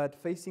 but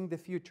facing the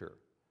future?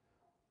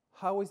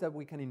 How is that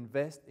we can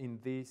invest in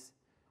these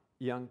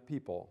young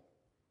people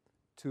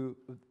to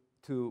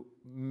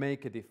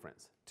make a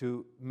difference,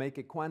 to make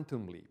a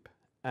quantum leap?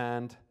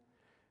 And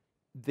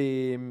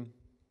the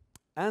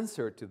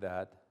answer to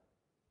that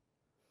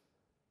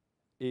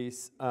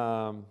is,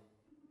 I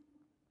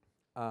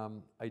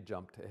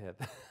jumped ahead,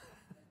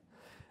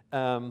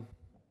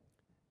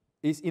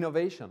 is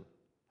innovation.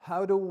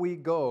 How do we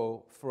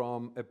go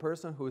from a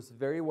person who's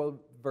very well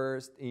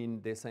versed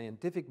in the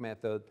scientific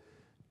method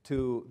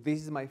to,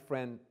 this is my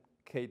friend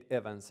Kate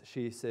Evans.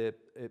 She's a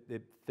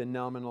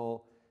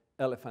phenomenal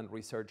elephant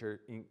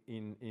researcher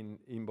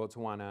in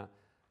Botswana.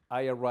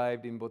 I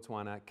arrived in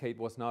Botswana. Kate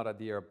was not at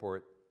the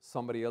airport.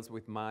 Somebody else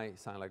with my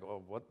son, like,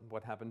 oh,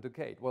 what happened to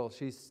Kate? Well,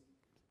 she's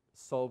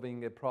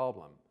solving a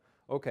problem.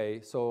 Okay,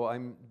 so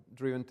I'm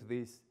driven to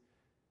this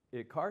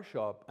car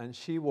shop, and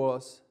she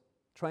was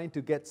trying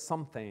to get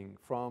something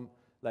from,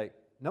 like,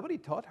 nobody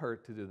taught her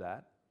to do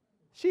that.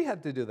 She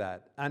had to do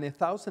that, and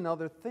 1,000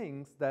 other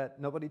things that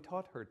nobody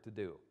taught her to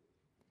do.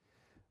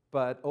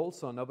 But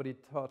also, nobody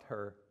taught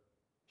her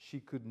she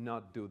could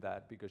not do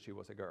that because she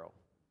was a girl.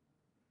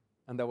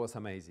 And that was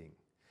amazing.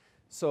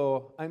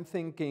 So I'm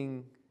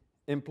thinking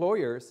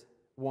employers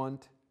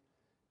want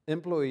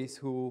employees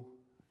who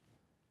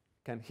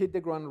can hit the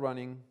ground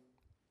running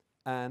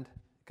and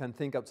can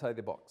think outside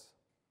the box.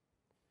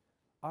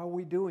 Are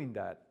we doing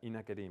that in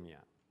academia?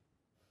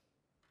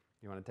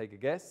 You want to take a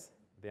guess?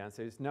 The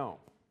answer is no.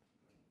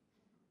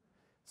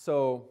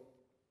 So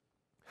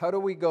how do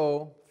we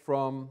go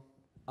from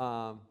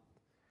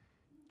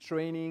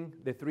training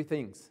the three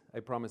things I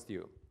promised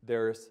you?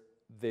 There's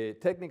the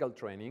technical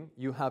training.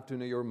 You have to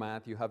know your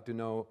math. You have to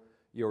know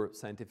your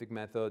scientific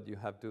method. You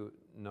have to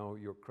know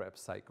your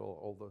Krebs cycle,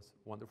 all those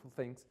wonderful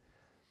things.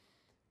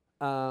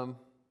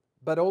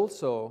 But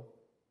also,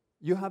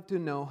 you have to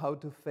know how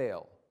to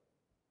fail.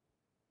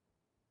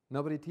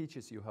 Nobody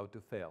teaches you how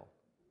to fail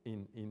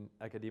in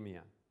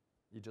academia.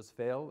 You just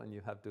fail, and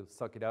you have to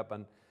suck it up.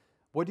 And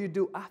what do you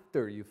do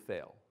after you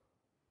fail?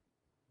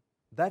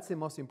 That's the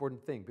most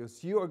important thing,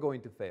 because you are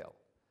going to fail.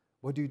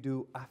 What do you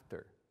do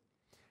after?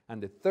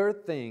 And the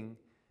third thing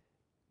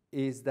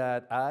is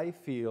that I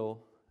feel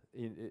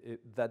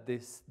that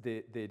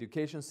the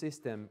education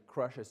system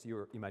crushes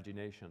your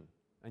imagination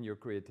and your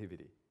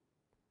creativity.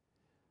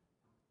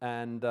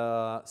 And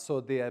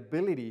so the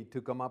ability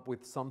to come up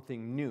with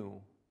something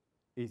new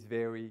is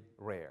very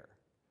rare.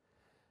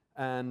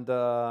 And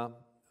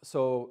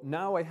so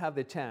now I have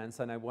the chance,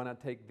 and I want to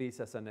take this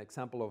as an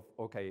example of,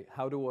 okay,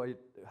 how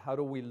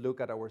do we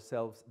look at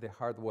ourselves the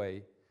hard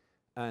way,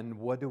 and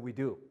what do we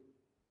do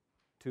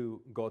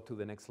to go to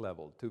the next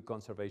level, to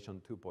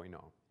Conservation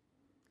 2.0?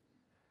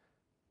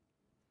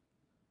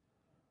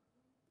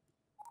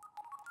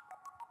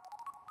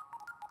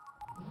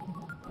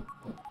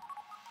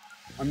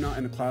 I'm not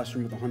in a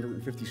classroom with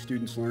 150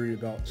 students learning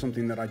about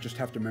something that I just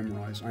have to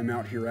memorize. I'm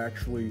out here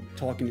actually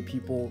talking to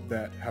people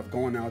that have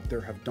gone out there,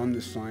 have done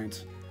this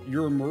science.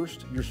 You're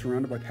immersed, you're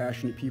surrounded by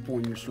passionate people,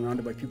 and you're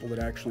surrounded by people that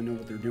actually know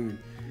what they're doing.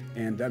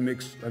 And that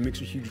makes a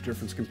huge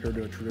difference compared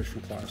to a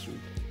traditional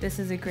classroom. This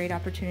is a great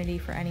opportunity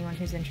for anyone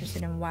who's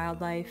interested in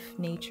wildlife,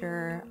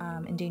 nature,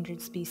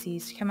 endangered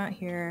species to come out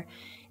here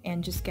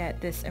and just get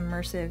this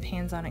immersive,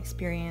 hands-on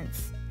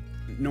experience.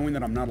 Knowing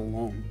that I'm not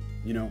alone.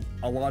 You know,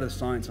 a lot of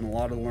science and a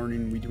lot of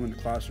learning we do in the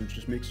classrooms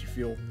just makes you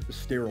feel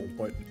sterile,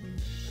 but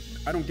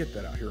I don't get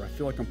that out here. I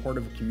feel like I'm part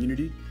of a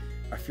community.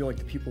 I feel like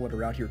the people that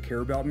are out here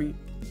care about me.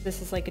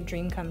 This is like a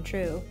dream come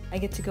true. I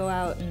get to go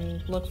out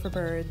and look for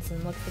birds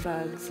and look for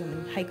bugs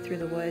and hike through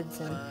the woods,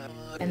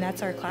 and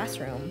that's our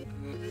classroom.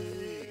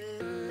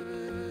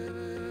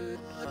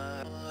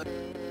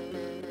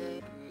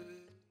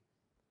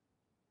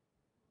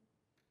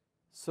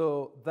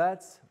 So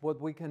that's what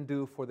we can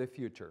do for the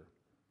future.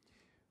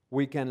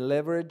 We can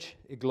leverage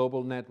a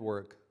global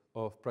network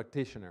of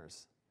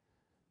practitioners,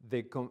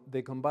 the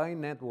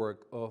combined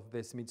network of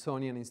the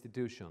Smithsonian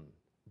Institution,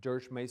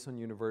 George Mason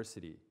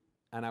University,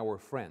 and our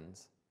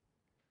friends,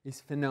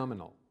 is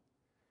phenomenal.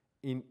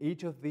 In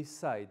each of these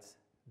sites,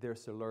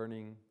 there's a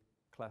learning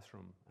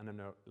classroom and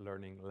a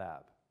learning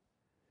lab.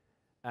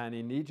 And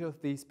in each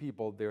of these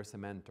people, there's a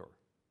mentor.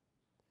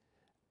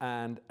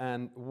 And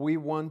we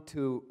want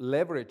to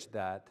leverage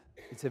that.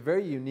 It's a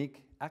very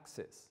unique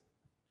access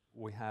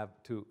we have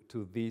to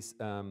this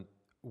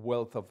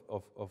wealth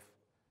of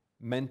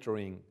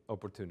mentoring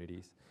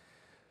opportunities.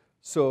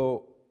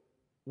 So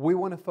we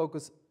want to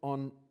focus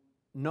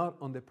not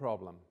on the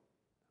problem.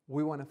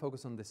 We want to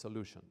focus on the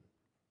solution.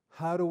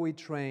 How do we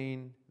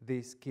train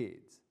these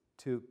kids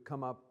to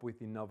come up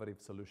with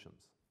innovative solutions?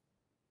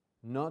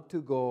 Not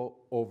to go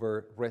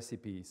over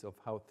recipes of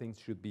how things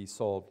should be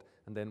solved,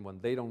 and then when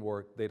they don't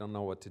work, they don't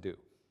know what to do.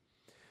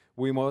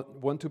 We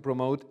want to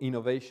promote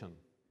innovation,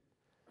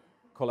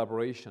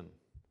 collaboration,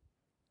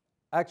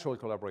 actual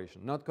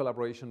collaboration, not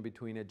collaboration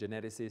between a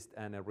geneticist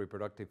and a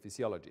reproductive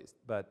physiologist,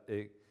 but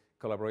a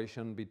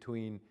collaboration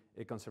between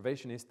a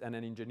conservationist and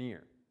an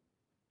engineer,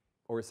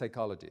 or a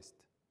psychologist,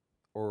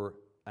 or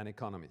an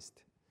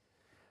economist.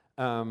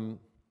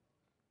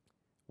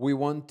 We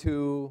want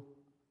to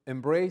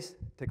embrace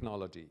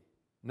technology,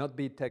 not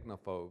be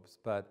technophobes,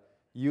 but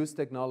use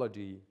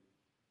technology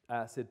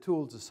as a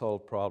tool to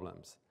solve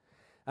problems.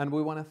 And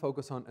we want to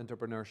focus on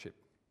entrepreneurship.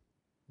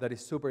 That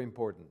is super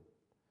important.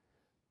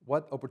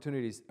 What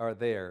opportunities are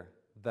there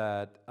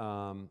that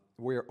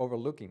we're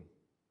overlooking?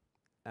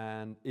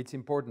 And it's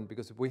important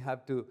because if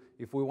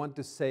we want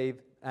to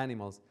save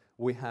animals,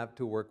 we have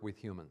to work with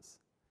humans.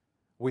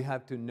 We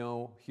have to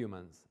know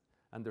humans,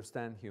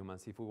 understand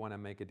humans if we want to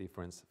make a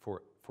difference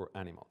for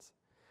animals.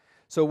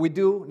 So we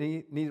do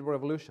need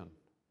revolution.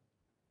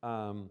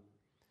 And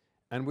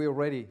we are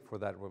ready for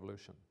that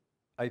revolution.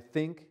 I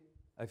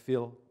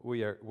feel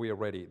we are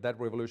ready. That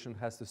revolution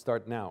has to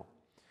start now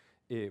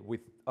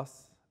with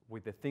us,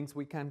 with the things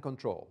we can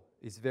control.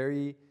 It's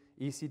very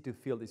easy to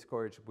feel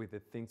discouraged with the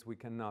things we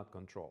cannot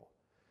control.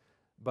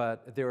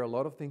 But there are a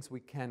lot of things we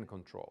can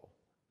control.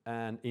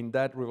 And in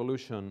that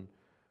revolution,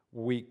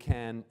 we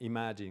can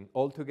imagine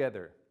all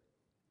together,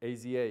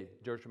 AZA,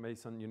 George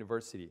Mason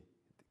University,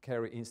 the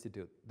Carey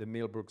Institute, the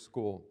Millbrook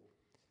School,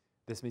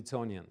 the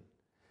Smithsonian.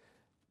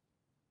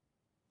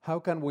 How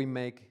can we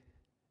make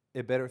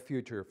a better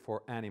future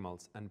for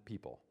animals and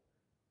people?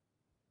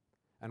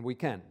 And we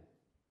can.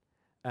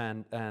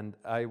 And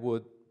I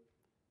would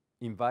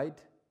invite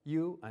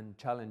you and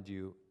challenge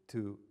you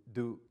to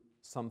do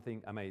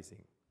something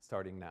amazing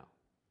starting now.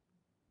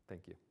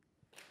 Thank you.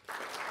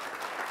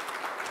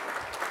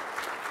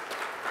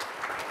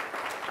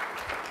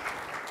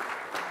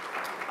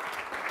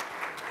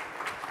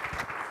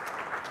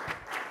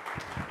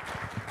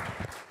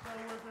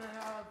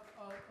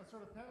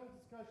 Sort of panel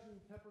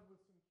discussion peppered with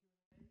some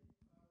Q&A. Thank you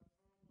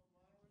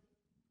so much.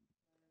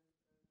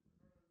 It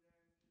is wonderful.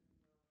 Just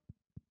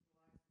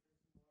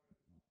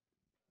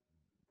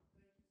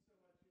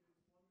I want to say it's wonderful to have people who are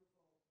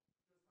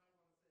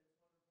inspiring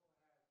and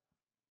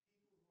optimistic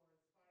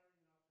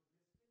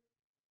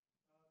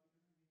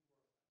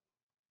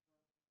because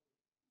we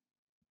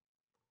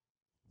need more of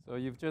that. So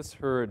you've just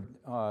heard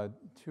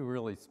two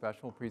really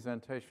special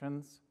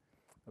presentations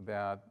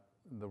about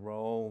the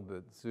role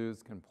that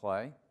zoos can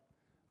play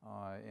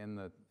in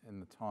the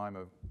time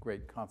of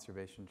great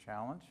conservation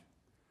challenge.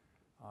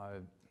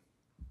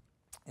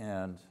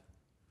 And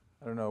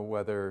I don't know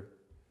whether,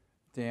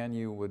 Dan,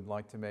 you would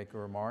like to make a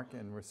remark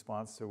in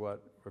response to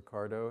what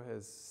Ricardo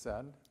has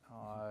said.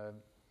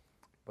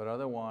 But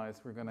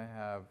otherwise, we're going to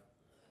have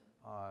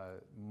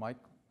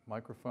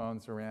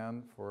microphones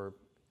around for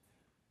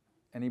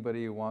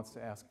anybody who wants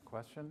to ask a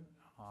question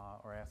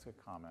or ask a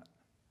comment.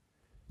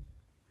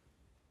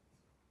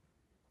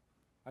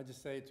 I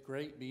just say it's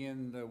great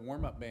being the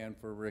warm-up band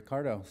for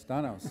Ricardo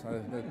Stanoss.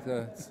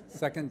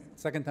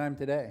 Second time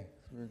today.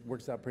 It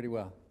works out pretty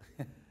well.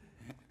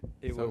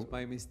 It was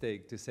my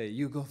mistake to say,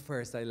 you go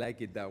first, I like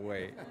it that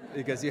way,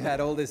 because you had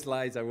all the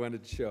slides I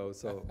wanted to show.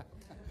 So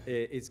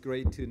it's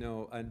great to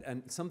know.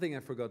 And something I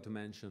forgot to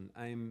mention,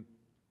 I'm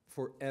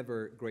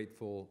forever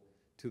grateful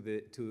to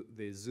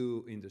the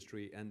zoo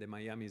industry and the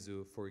Miami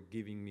Zoo for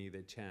giving me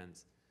the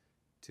chance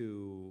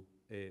to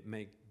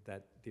make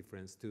that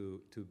difference,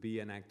 to be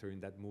an actor in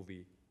that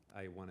movie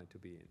I wanted to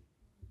be in.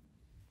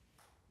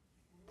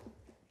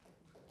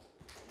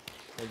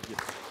 Thank you.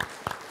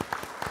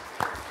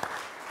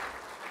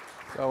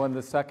 So in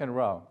the second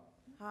row.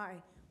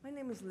 Hi, my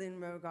name is Lynn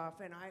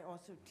Rogoff, and I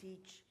also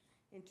teach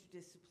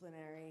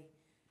interdisciplinary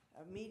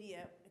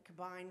media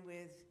combined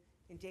with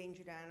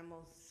endangered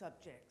animals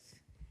subjects.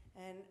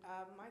 And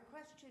my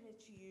question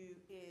to you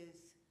is,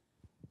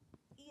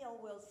 E.L.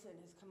 Wilson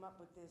has come up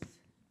with this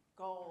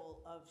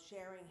goal of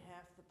sharing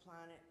half the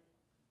planet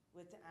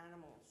with the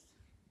animals.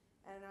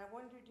 And I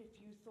wondered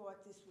if you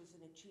thought this was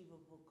an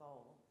achievable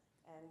goal,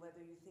 and whether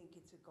you think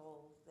it's a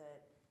goal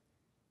that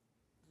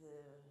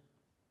the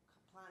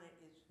planet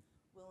is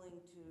willing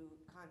to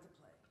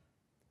contemplate.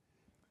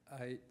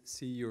 I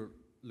see you're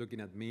looking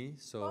at me,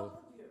 so Both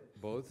of you.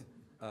 both.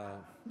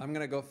 I'm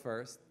gonna go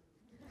first.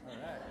 All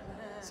right.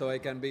 So I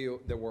can be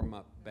the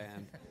warm-up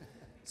band.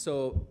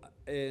 So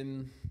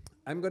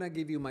I'm going to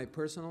give you my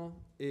personal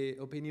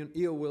opinion.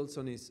 E.O.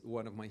 Wilson is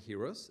one of my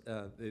heroes,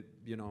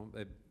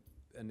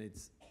 and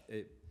it's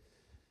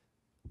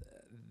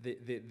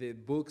the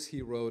books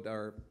he wrote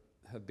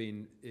have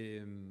been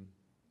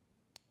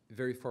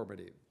very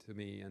formative to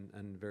me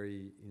and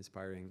very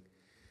inspiring.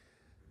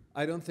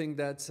 I don't think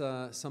that's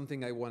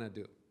something I want to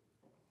do,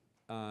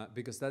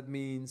 because that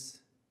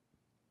means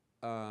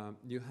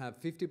you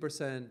have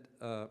 50%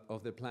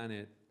 of the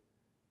planet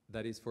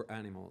that is for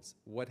animals.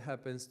 What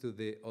happens to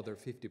the other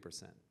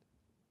 50%?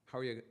 How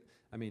are you?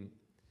 I mean,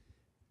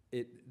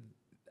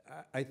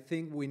 I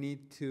think we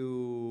need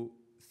to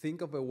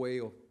think of a way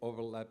of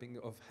overlapping,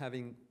 of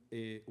having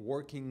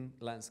working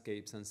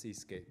landscapes and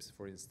seascapes,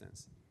 for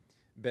instance,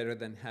 better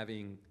than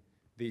having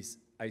these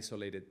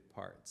isolated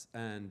parts.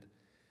 And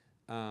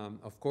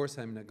of course,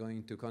 I'm not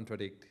going to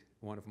contradict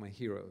one of my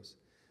heroes,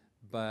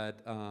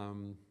 but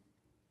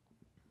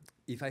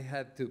if I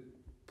had to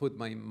put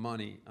my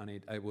money on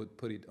it, I would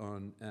put it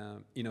on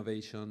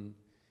innovation,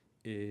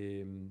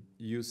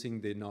 using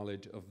the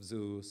knowledge of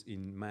zoos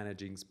in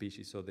managing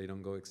species so they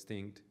don't go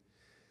extinct.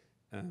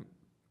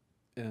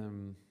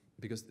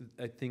 Because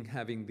I think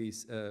having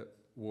this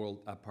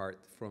world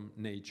apart from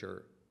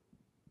nature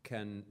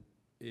can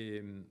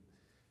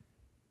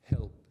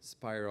help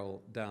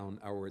spiral down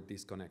our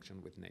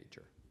disconnection with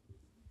nature.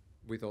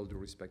 With all due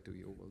respect to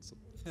you, Wilson.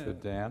 So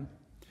Dan?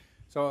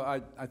 So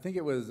I think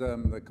it was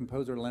the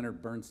composer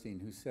Leonard Bernstein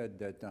who said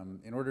that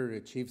in order to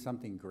achieve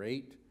something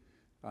great,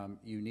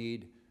 you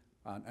need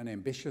an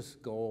ambitious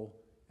goal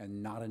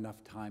and not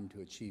enough time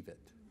to achieve it.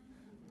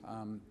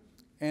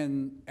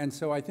 And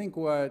so I think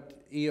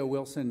what E.O.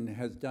 Wilson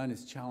has done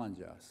is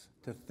challenge us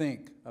to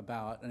think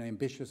about an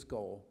ambitious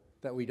goal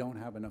that we don't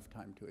have enough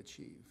time to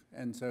achieve.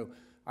 And so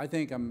I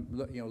think I'm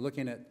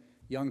looking at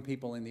young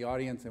people in the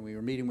audience, and we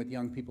were meeting with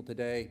young people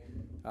today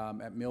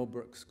at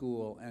Millbrook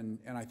School, and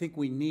I think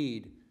we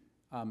need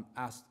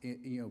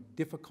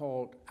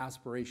difficult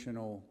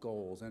aspirational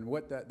goals. And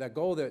what that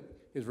goal that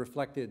is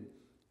reflected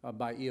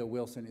by E.O.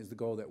 Wilson is the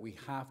goal that we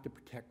have to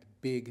protect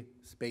big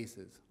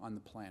spaces on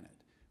the planet.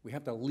 We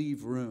have to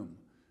leave room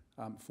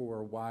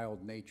for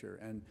wild nature.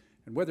 And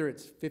whether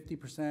it's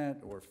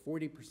 50% or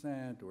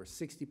 40% or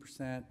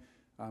 60%,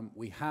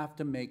 we have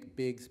to make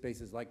big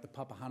spaces like the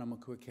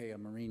Papahanaumokuakea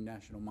Marine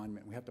National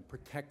Monument. We have to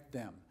protect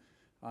them,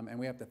 and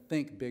we have to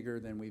think bigger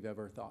than we've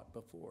ever thought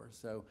before.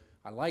 So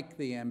I like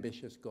the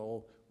ambitious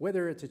goal.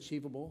 Whether it's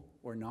achievable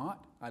or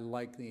not, I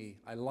like the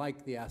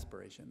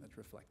aspiration that's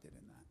reflected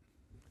in that.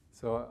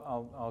 So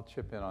I'll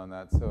chip in on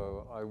that.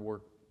 So I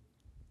work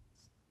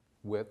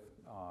with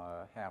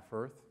Half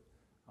Earth,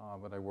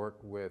 but I work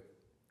with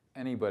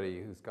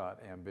anybody who's got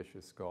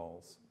ambitious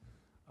goals.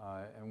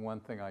 And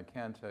one thing I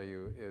can tell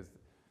you is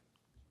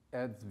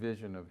Ed's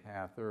vision of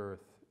Half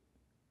Earth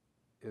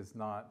is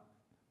not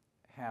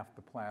half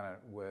the planet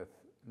with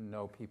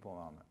no people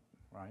on it,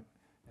 right?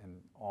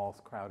 And all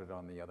crowded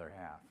on the other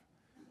half.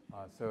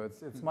 So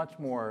it's much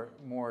more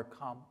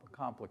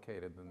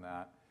complicated than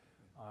that.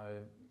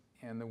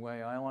 And the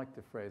way I like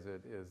to phrase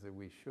it is that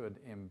we should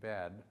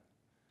embed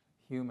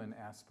human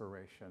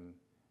aspiration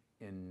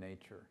in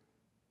nature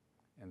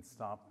and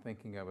stop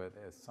thinking of it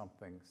as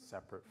something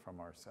separate from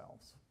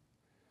ourselves.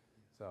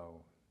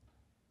 So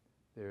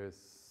there's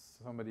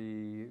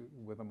somebody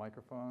with a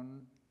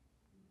microphone.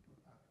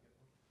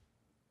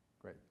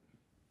 Great.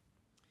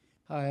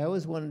 Hi, I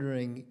was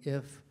wondering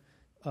if,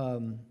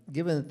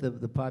 given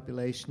that the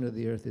population of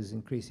the Earth is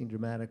increasing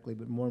dramatically,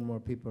 but more and more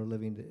people are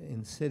living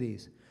in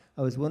cities,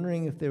 I was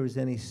wondering if there was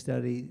any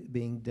study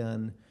being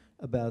done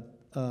about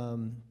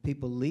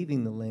people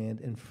leaving the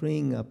land and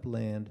freeing up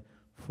land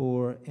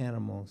for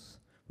animals.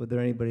 Whether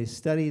anybody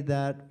studied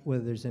that,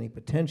 whether there's any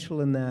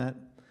potential in that,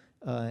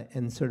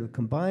 and sort of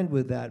combined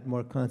with that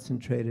more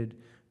concentrated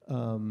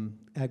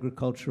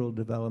agricultural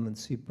development,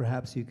 so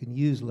perhaps you can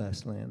use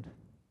less land.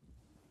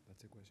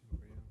 That's a question for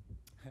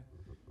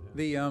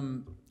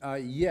you.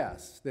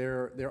 Yes,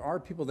 there are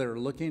people that are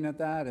looking at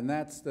that, and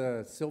that's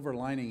the silver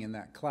lining in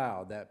that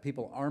cloud, that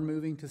people are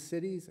moving to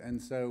cities, and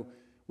so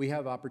we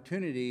have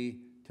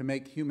opportunity to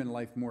make human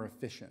life more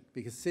efficient,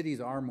 because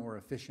cities are more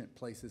efficient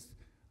places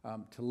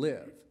to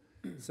live.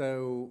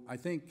 So I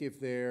think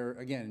if there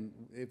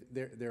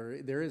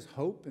is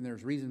hope and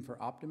there's reason for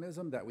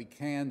optimism that we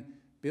can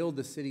build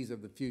the cities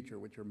of the future,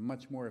 which are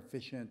much more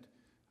efficient,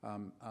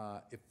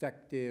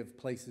 effective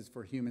places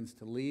for humans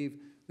to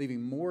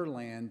leaving more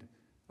land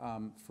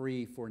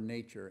free for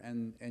nature.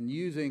 And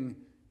using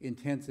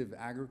intensive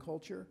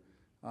agriculture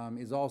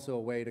is also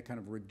a way to kind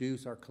of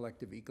reduce our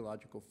collective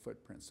ecological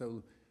footprint.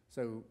 So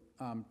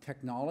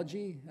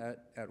technology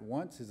at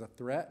once is a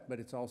threat, but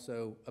it's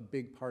also a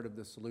big part of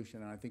the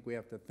solution. And I think we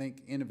have to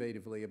think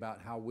innovatively about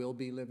how we'll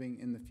be living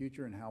in the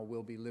future and how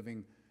we'll be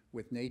living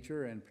with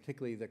nature, and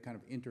particularly the kind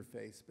of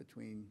interface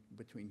between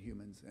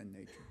humans and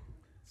nature.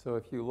 So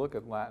if you look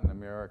at Latin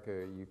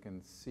America, you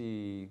can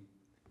see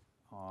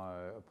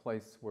a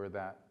place where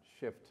that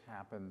shift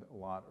happened a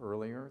lot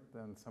earlier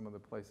than some of the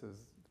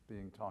places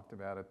being talked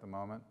about at the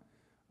moment.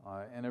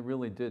 And it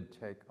really did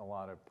take a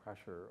lot of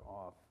pressure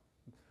off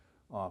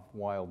off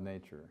wild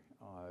nature.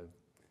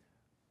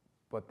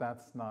 But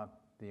that's not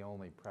the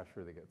only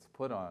pressure that gets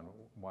put on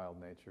wild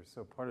nature.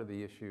 So part of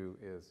the issue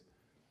is,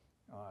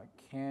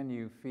 can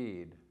you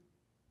feed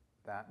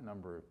that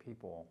number of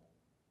people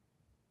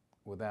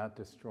without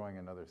destroying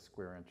another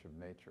square inch of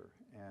nature?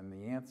 And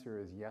the answer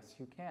is yes,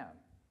 you can.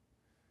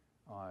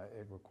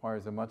 It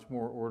requires a much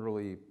more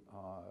orderly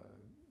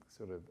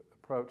sort of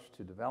approach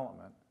to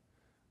development,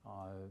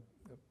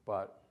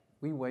 but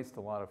we waste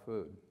a lot of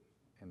food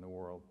in the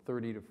world.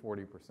 30 to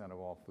 40% of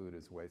all food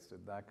is wasted.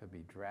 That could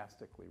be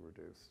drastically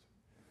reduced.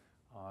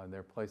 There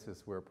are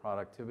places where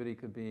productivity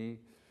could be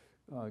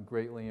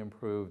greatly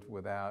improved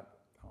without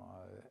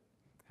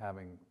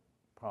having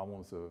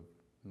problems of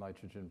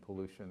nitrogen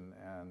pollution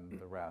and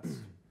the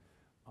rest.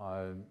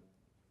 And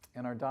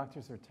our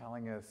doctors are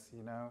telling us,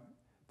 you know,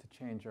 to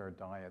change our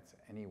diets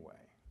anyway,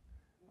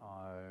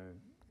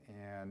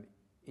 and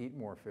eat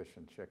more fish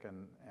and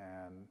chicken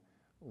and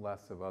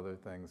less of other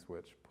things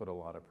which put a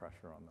lot of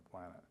pressure on the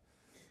planet.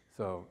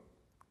 So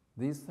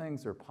these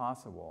things are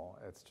possible.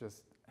 It's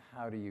just,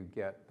 how do you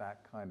get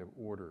that kind of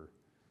order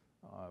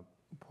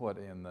put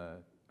in the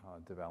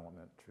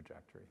development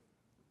trajectory?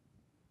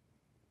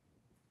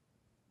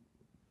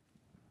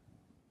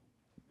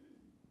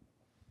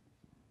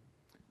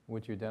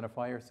 Would you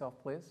identify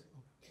yourself, please?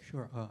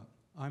 Sure.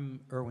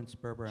 I'm Erwin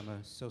Sperber. I'm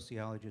a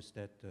sociologist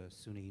at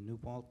SUNY New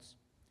Paltz.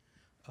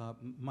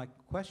 My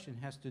question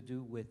has to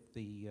do with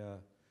the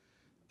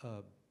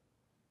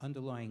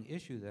underlying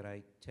issue that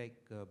I take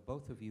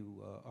both of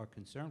you are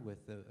concerned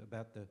with,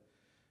 about the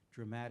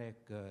dramatic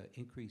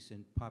increase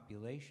in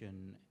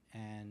population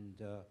and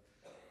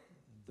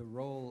the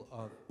role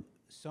of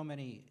so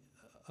many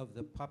of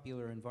the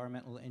popular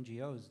environmental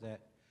NGOs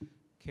that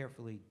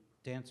carefully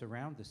dance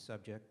around the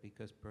subject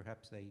because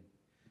perhaps they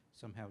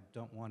somehow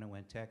don't want to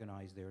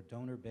antagonize their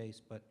donor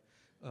base. But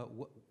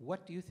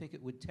what do you think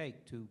it would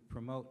take to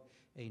promote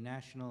a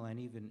national and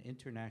even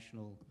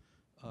international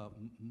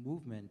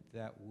movement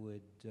that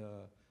would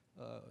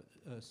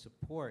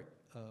support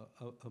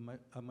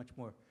a much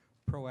more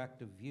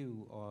proactive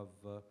view of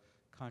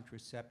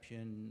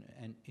contraception,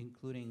 and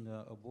including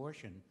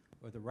abortion,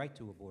 or the right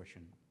to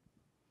abortion?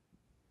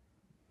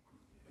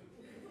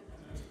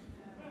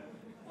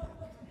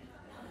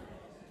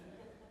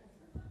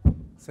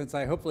 Since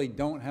I hopefully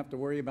don't have to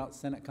worry about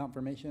Senate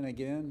confirmation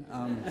again,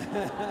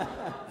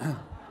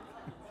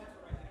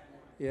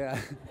 yeah.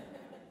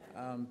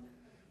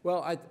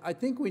 Well, I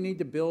think we need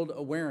to build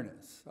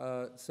awareness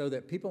so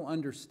that people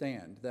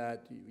understand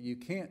that you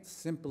can't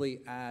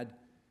simply add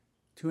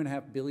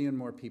 2.5 billion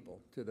more people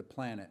to the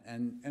planet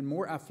and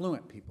more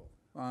affluent people.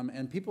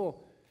 And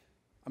people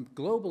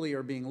globally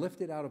are being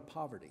lifted out of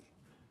poverty.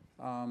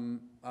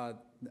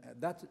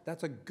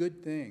 That's a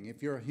good thing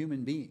if you're a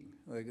human being.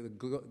 Like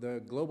the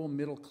global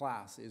middle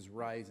class is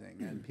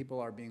rising and people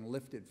are being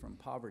lifted from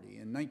poverty.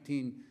 In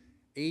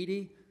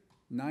 1980,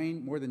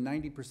 more than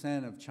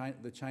 90% of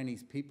the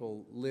Chinese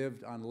people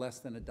lived on less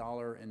than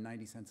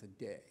 $1.90 a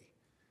day.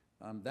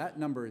 That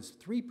number is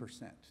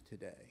 3%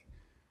 today.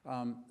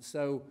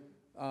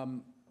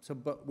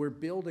 But we're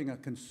building a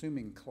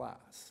consuming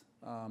class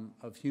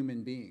of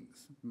human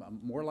beings,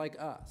 more like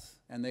us,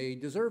 and they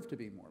deserve to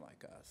be more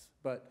like us.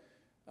 But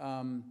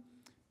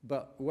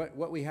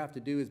what we have to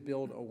do is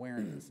build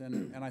awareness,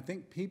 and I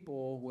think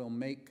people will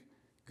make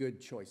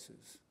good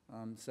choices.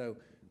 So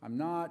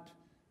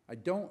I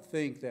don't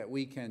think that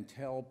we can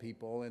tell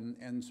people,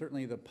 and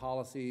certainly the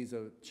policies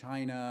of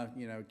China,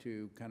 you know,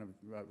 to kind of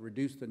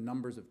reduce the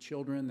numbers of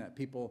children that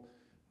people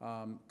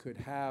could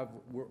have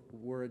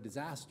were a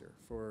disaster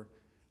for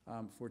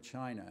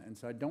China. And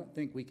so I don't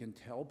think we can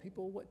tell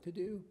people what to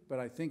do, but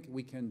I think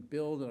we can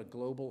build a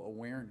global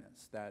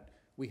awareness that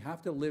we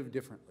have to live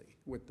differently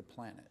with the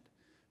planet.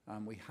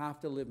 We have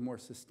to live more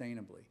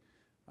sustainably.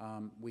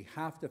 We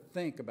have to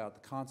think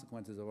about the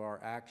consequences of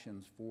our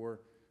actions for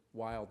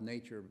wild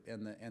nature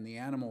and the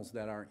animals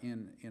that are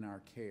in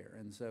our care.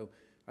 And so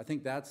I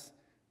think that's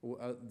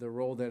the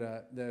role that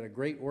a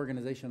great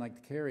organization like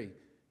the Carey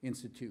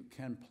Institute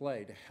can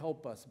play to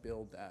help us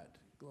build that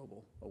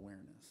global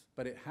awareness.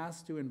 But it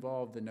has to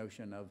involve the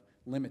notion of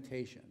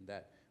limitation,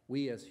 that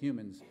we as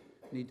humans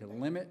need to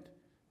limit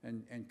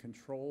and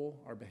control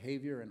our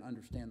behavior and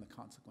understand the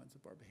consequence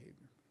of our behavior.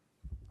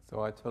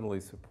 So I totally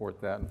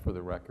support that, and for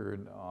the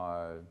record,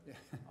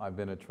 I've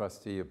been a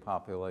trustee of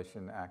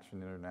Population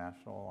Action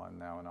International. I'm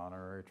now an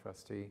honorary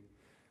trustee.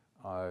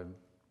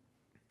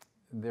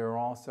 There are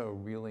also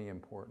really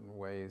important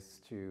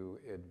ways to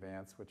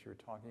advance what you're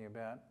talking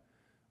about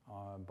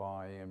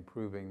by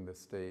improving the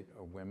state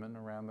of women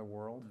around the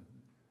world,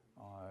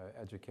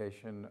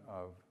 education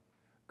of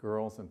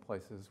girls in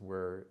places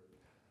where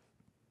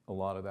a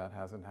lot of that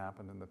hasn't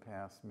happened in the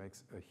past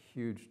makes a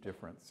huge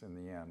difference in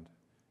the end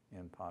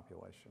in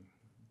population.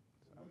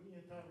 Looking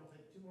at time, we'll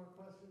take 2 more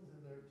questions,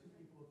 and there are 2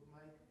 people with the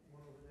mic,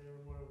 one over there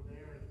and one over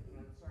there, and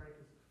I'm sorry,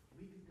 because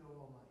we could go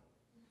all night.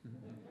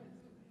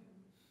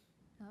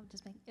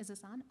 Is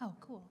this on? Oh,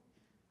 cool.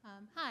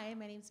 Hi,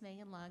 my name's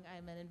Megan Lung.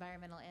 I'm an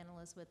environmental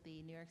analyst with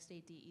the New York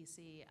State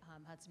DEC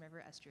Hudson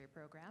River Estuary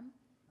Program.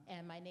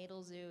 And my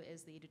natal zoo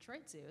is the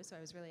Detroit Zoo, so I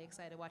was really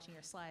excited watching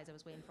your slides. I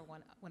was waiting for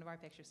one of our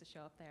pictures to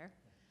show up there.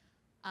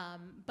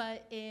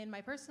 But in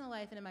my personal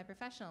life and in my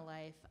professional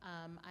life,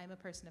 I'm a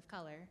person of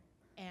color.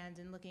 And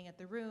in looking at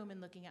the room and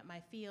looking at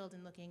my field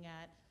and looking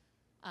at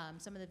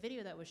some of the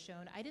video that was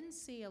shown, I didn't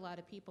see a lot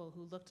of people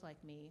who looked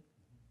like me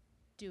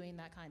doing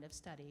that kind of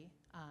study.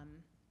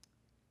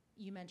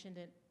 You mentioned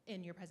it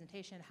in your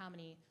presentation, how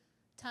many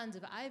tons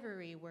of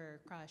ivory were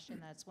crushed,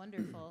 and that's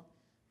wonderful.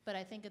 But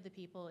I think of the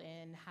people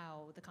in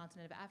how the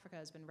continent of Africa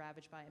has been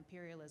ravaged by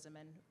imperialism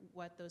and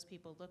what those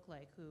people look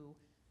like who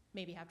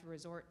maybe have to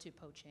resort to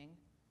poaching.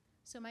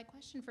 So my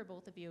question for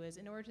both of you is,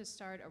 in order to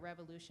start a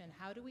revolution,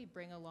 how do we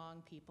bring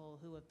along people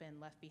who have been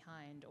left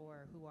behind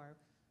or who are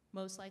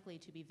most likely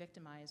to be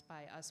victimized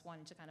by us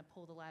wanting to kind of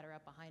pull the ladder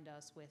up behind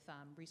us with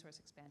resource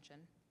expansion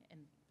and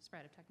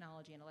spread of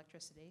technology and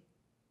electricity?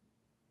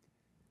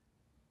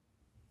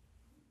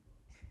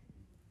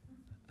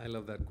 I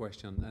love that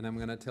question, and I'm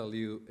going to tell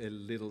you a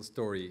little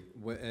story.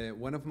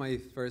 One of my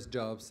first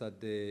jobs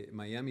at the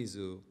Miami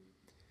Zoo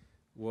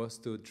was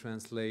to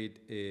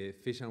translate a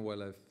fish and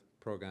wildlife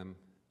program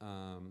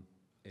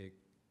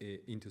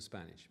into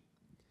Spanish.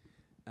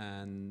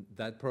 And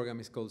that program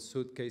is called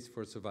Suitcase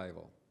for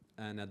Survival.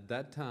 And at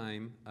that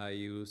time, I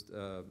used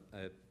a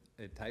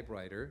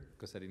typewriter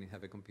because I didn't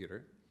have a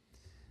computer.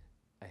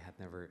 I had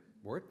never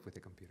worked with a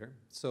computer.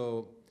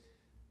 So,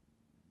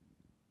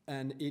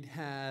 and it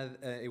had,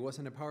 it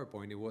wasn't a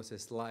PowerPoint, it was a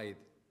slide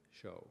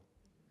show.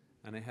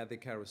 And I had the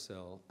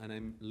carousel, and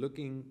I'm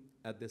looking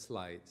at the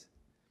slides,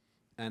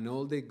 and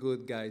all the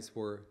good guys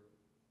were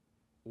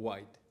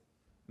white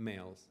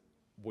males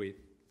with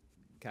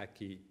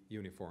khaki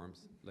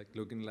uniforms, like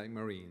looking like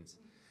Marines.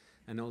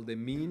 And all the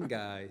mean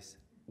guys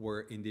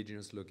were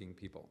indigenous-looking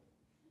people.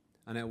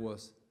 And I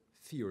was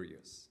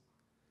furious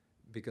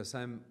because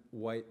I'm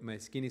white, my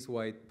skin is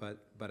white,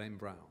 but I'm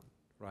brown,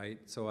 right?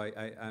 So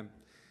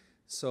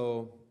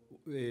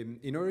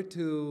in order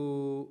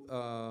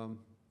to,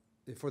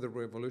 for the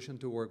revolution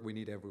to work, we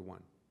need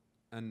everyone.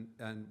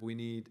 And we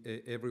need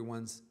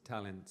everyone's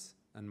talents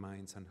and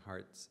minds and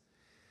hearts.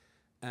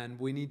 And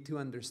we need to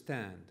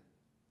understand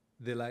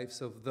the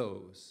lives of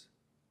those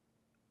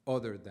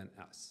other than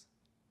us.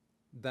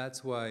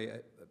 That's why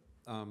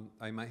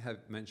I might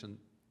have mentioned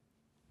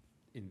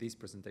in this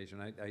presentation,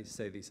 I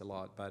say this a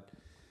lot, but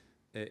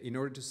in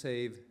order to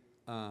save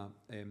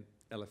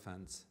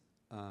elephants,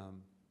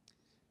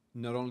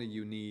 not only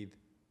you need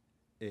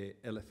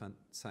elephant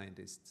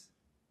scientists,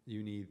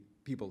 you need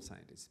people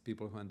scientists,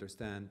 people who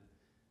understand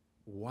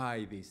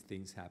why these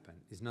things happen.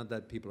 It's not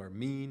that people are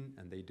mean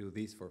and they do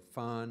this for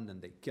fun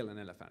and they kill an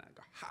elephant and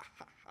go, ha,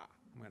 ha, ha.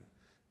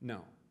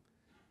 No,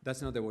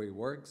 that's not the way it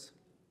works.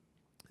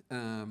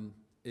 A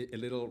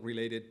little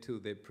related to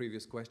the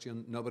previous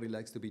question, nobody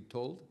likes to be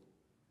told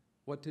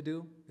what to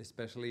do,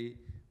 especially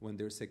when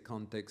there's a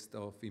context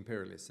of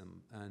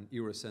imperialism and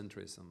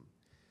Eurocentrism.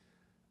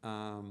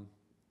 I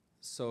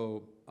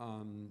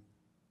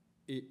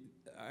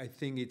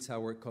think it's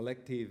our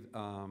collective,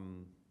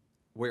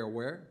 we're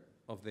aware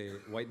of the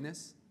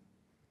whiteness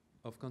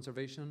of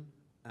conservation,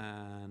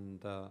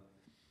 and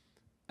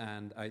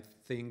I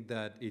think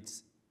that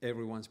it's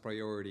everyone's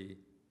priority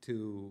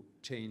to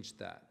change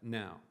that.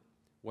 Now,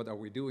 what are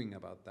we doing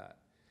about that?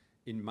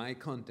 In my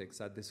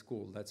context at the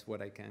school, that's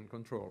what I can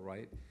control,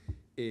 right?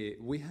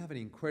 We have an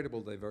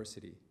incredible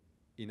diversity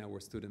in our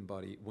student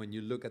body when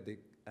you look at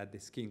the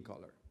skin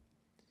color,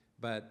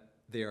 but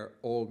they are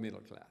all middle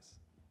class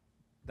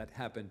that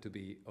happen to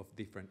be of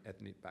different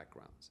ethnic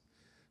backgrounds.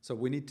 So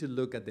we need to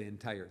look at the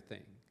entire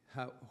thing.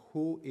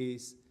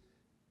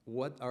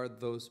 What are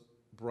those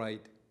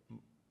bright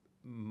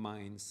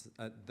minds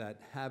that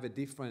have a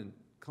different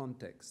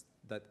context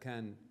that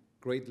can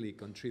greatly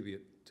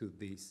contribute to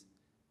this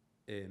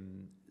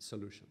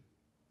solution?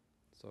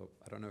 So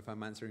I don't know if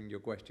I'm answering your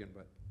question,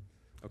 but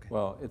okay.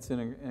 Well, it's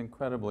an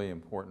incredibly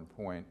important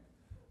point.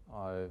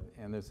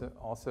 And there's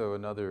also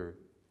another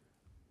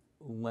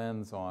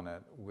lens on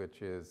it,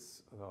 which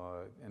is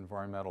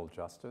environmental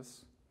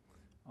justice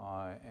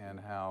and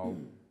how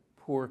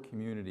poor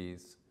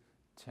communities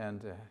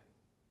tend to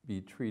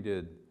be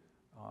treated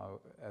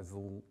as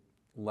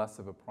less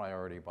of a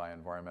priority by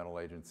environmental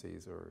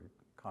agencies or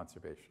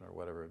conservation or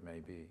whatever it may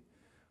be.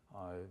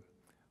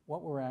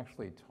 What we're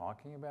actually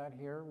talking about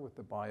here with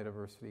the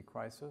biodiversity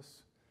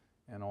crisis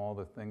and all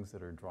the things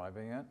that are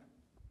driving it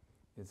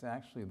is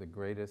actually the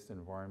greatest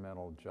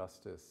environmental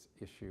justice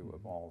issue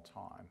of all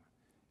time.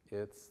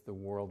 It's the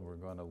world we're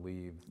going to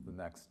leave the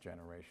next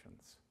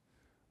generations.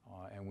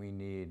 And we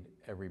need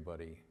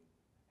everybody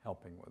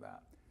helping with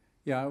that.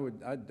 Yeah,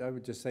 I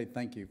would just say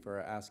thank you for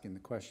asking the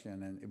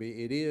question. And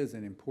it is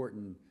an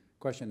important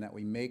question that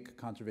we make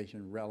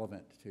conservation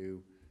relevant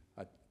to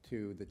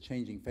the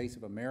changing face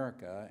of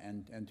America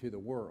and to the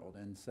world.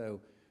 And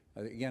so,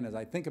 again, as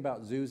I think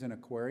about zoos and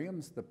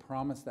aquariums, the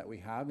promise that we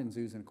have in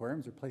zoos and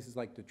aquariums are places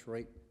like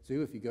Detroit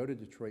Zoo. If you go to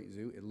Detroit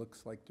Zoo, it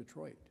looks like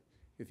Detroit.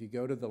 If you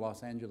go to the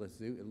Los Angeles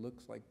Zoo, it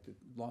looks like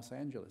Los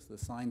Angeles. The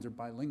signs are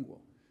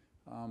bilingual.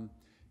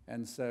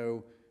 And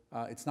so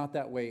It's not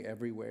that way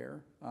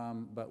everywhere,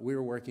 but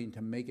we're working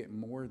to make it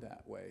more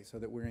that way so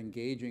that we're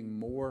engaging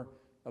more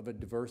of a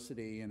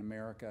diversity in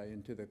America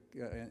into the,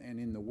 and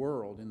in the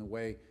world in the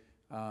way,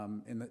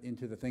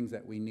 into the things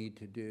that we need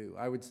to do.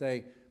 I would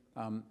say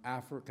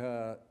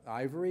Africa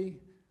ivory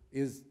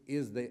is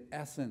the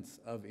essence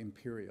of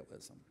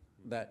imperialism,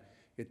 that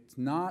it's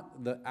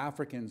not the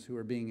Africans who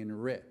are being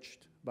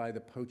enriched by the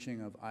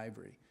poaching of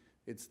ivory.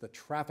 It's the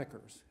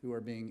traffickers who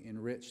are being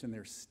enriched, and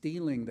they're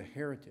stealing the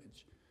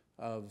heritage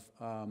of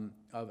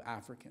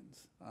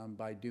Africans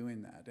by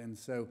doing that. And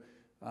so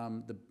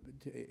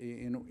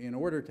in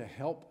order to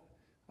help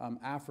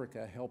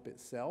Africa help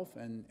itself,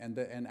 and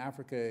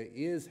Africa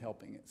is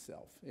helping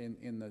itself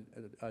in the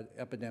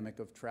epidemic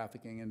of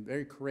trafficking, and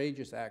very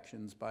courageous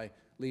actions by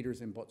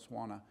leaders in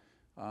Botswana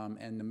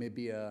and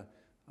Namibia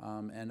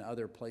and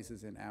other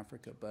places in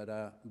Africa. But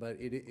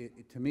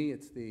to me,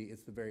 it's the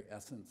very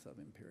essence of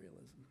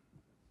imperialism.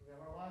 We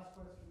have our last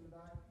question in the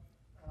back.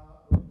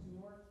 Two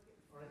more?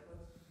 All right,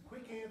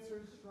 quick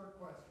answers, short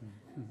questions.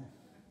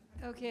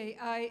 Okay,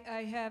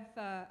 I have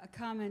a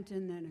comment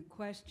and then a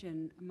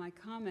question. My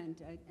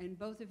comment, and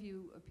both of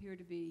you appear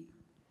to be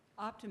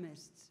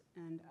optimists,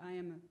 and I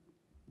am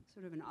a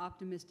sort of an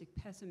optimistic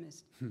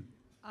pessimist.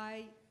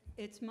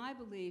 It's my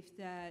belief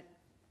that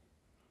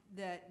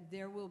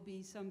there will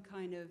be some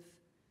kind of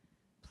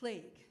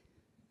plague,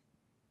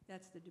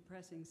 that's the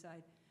depressing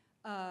side,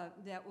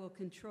 that will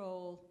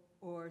control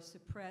or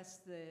suppress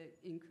the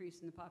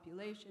increase in the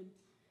population.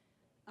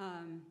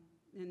 And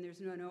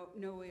there's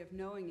no way of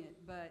knowing it,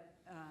 but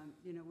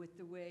you know, with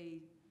the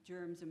way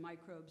germs and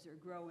microbes are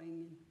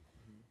growing,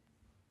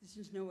 there's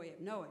just no way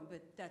of knowing,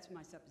 but that's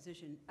my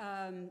supposition.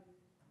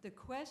 The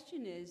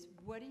question is,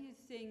 what do you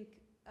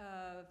think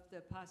of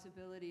the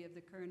possibility of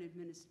the current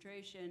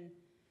administration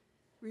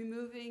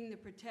removing the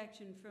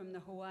protection from the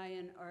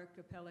Hawaiian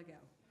archipelago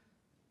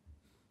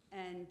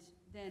and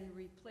then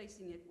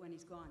replacing it when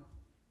he's gone?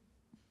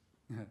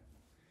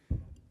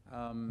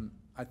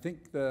 I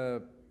think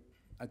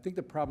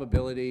the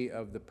probability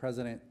of the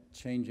president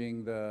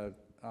changing the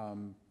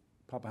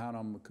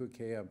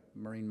Papahanaumokuakea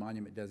Marine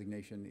Monument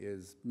designation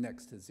is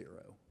next to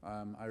zero.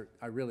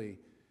 I really,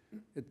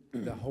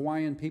 the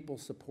Hawaiian people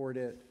support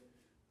it,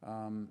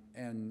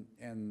 and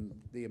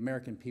the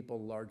American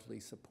people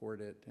largely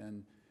support it.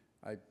 And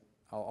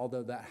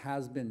although that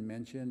has been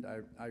mentioned,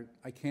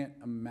 I can't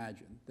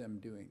imagine them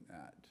doing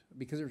that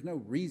because there's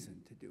no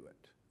reason to do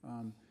it.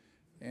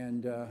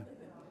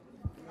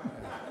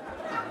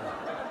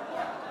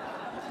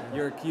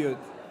 You're cute.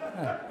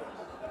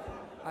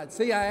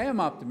 See, I am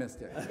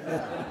optimistic.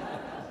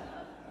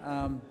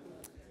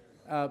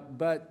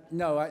 But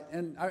no,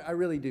 I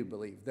really do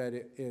believe that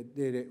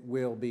it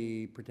will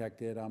be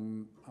protected.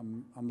 I'm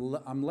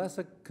less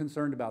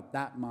concerned about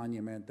that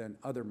monument than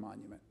other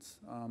monuments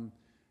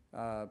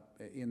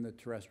in the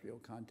terrestrial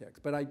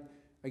context. But I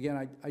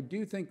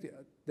do think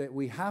that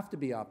we have to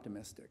be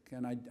optimistic,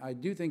 and I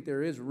do think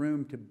there is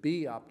room to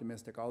be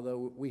optimistic,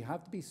 although we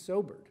have to be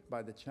sobered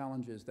by the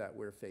challenges that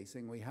we're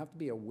facing. We have to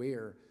be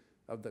aware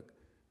of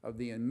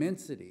the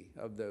immensity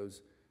of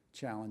those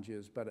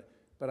challenges. But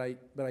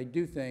I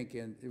do think,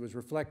 and it was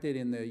reflected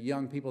in the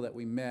young people that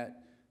we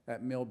met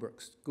at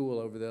Millbrook School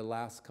over the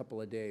last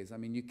couple of days. I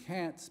mean, you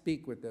can't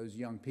speak with those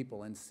young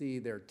people and see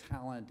their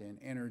talent and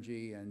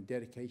energy and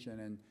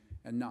dedication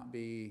and not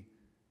be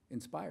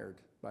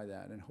inspired by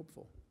that and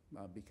hopeful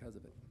because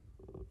of it.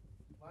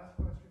 Last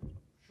question,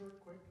 short,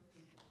 quick.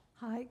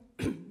 Hi,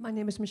 my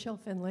name is Michelle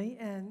Finley,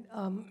 and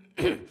I'm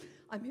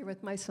here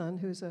with my son,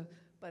 who's a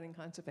budding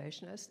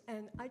conservationist.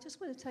 And I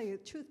just want to tell you,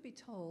 truth be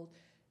told,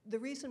 the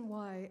reason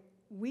why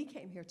we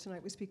came here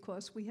tonight was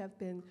because we have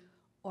been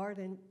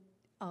ardent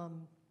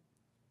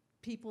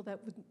people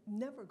that would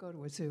never go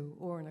to a zoo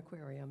or an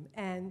aquarium.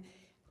 And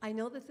I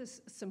know that this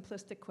is a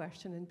simplistic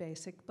question and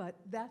basic, but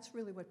that's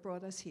really what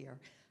brought us here.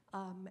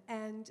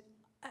 And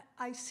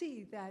I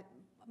see that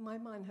my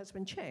mind has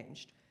been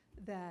changed,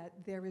 that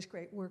there is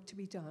great work to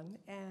be done,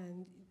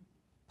 and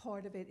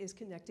part of it is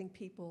connecting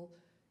people,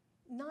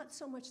 not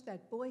so much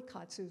that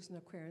boycott zoos and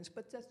aquariums,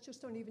 but that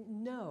just don't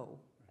even know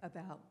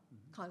about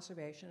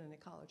conservation and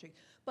ecology.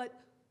 But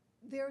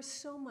there's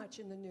so much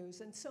in the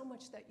news and so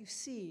much that you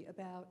see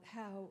about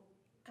how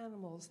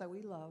animals that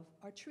we love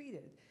are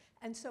treated.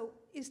 And so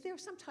is there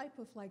some type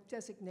of like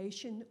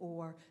designation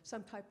or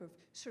some type of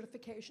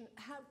certification?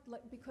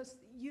 Because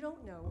you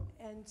don't know,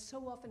 and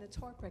so often it's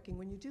heartbreaking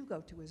when you do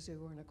go to a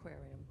zoo or an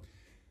aquarium.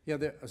 Yeah,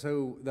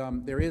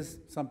 there is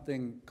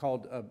something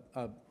called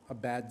a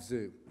bad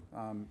zoo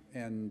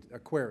and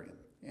aquarium.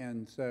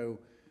 And so,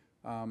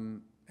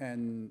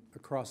 and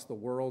across the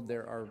world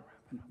there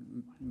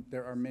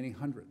are many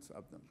hundreds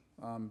of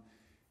them.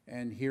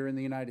 And here in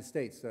the United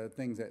States,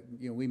 things that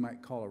we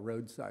might call a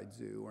roadside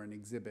zoo or an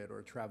exhibit or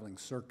a traveling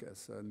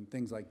circus and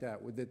things like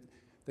that,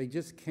 they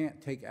just can't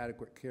take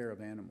adequate care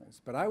of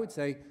animals. But I would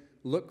say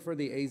look for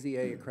the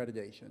AZA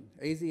accreditation.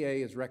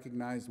 AZA is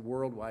recognized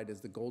worldwide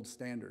as the gold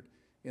standard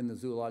in the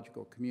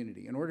zoological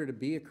community. In order to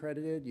be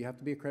accredited, you have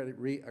to be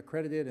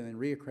accredited and then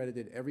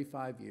re-accredited every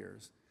 5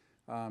 years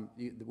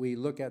We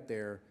look at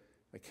their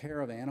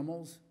care of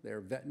animals,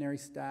 their veterinary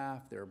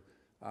staff,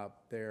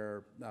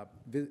 their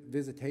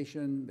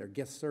visitation, their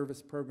guest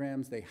service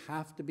programs. They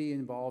have to be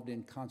involved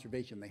in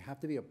conservation. They have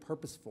to be a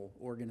purposeful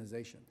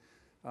organization.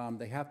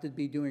 They have to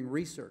be doing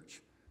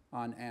research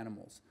on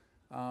animals.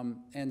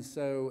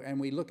 And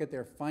we look at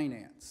their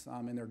finance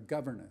and their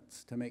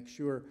governance to make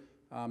sure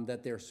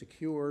that they're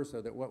secure,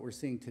 so that what we're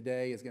seeing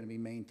today is going to be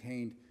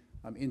maintained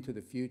into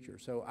the future.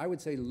 So I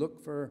would say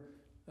look for,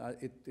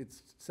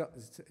 it's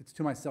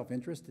to my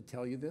self-interest to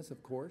tell you this,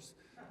 of course,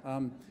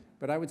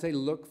 but I would say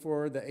look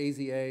for the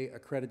AZA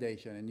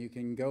accreditation, and you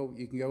can go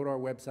to our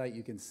website.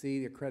 You can see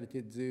the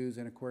accredited zoos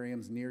and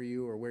aquariums near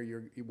you or where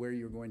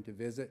you're going to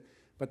visit.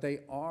 But they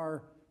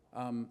are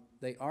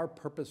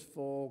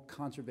purposeful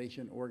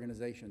conservation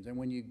organizations, and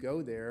when you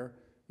go there,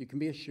 you can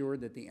be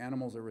assured that the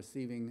animals are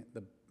receiving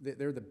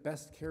they're the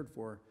best cared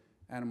for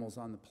animals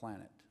on the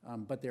planet.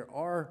 But there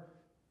are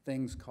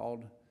things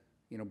called,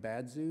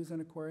 bad zoos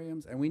and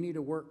aquariums, and we need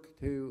to work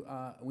to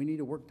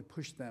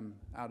push them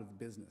out of the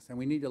business, and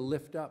we need to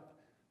lift up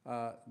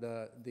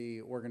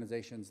the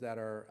organizations that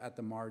are at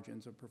the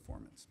margins of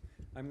performance.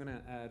 I'm going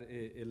to add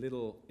a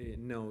little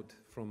note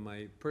from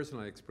my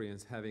personal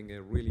experience having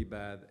a really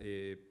bad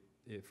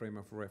frame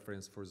of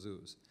reference for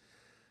zoos.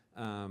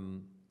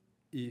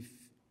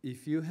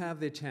 If you have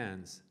the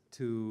chance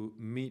to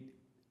meet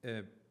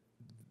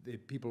the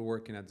people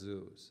working at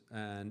zoos,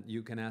 and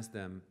you can ask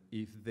them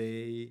if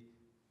they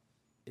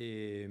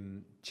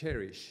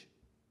cherish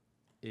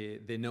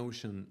the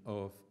notion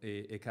of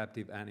a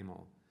captive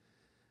animal.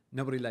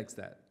 Nobody likes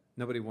that.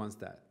 Nobody wants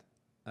that.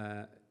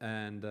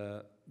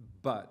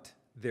 But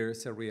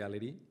there's a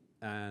reality,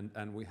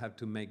 and we have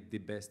to make the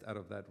best out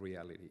of that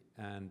reality.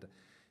 And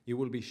you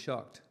will be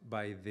shocked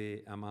by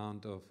the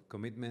amount of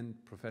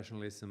commitment,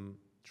 professionalism,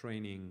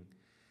 training,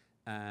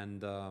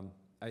 and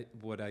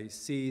what I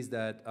see is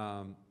that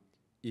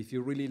if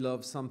you really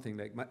love something,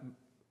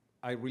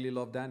 I really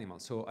loved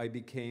animals, so I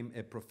became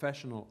a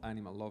professional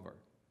animal lover.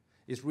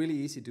 It's really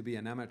easy to be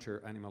an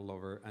amateur animal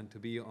lover and to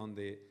be on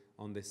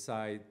the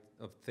side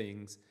of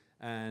things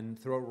and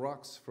throw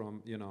rocks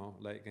from,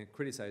 and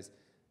criticize.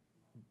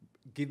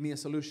 Give me a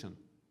solution.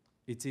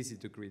 It's easy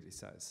to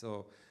criticize.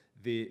 So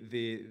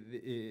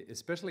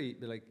especially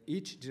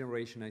each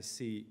generation I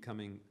see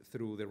coming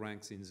through the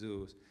ranks in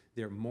zoos,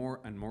 they're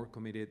more and more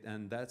committed,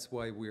 and that's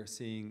why we're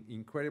seeing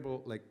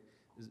incredible, like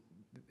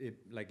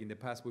in the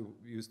past we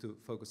used to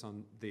focus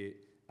on the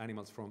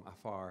animals from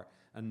afar,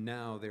 and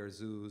now there are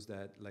zoos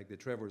that, like the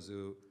Trevor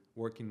Zoo,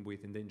 working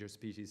with endangered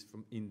species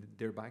from in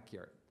their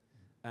backyard.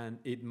 And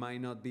it might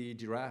not be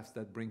giraffes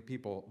that bring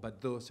people, but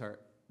those are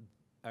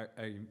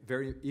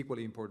very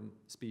equally important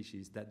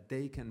species that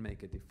they can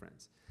make a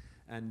difference.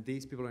 And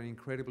these people are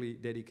incredibly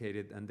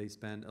dedicated, and they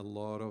spend a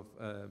lot of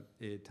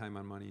time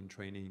and money in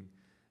training.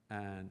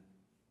 And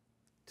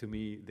to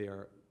me, they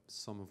are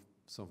some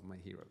of my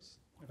heroes.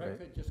 If I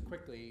could just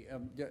quickly,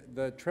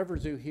 the Trevor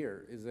Zoo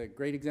here is a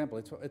great example.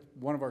 It's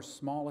one of our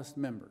smallest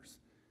members,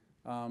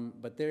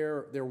 but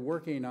they're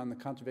working on the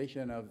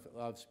conservation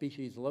of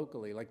species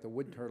locally, like the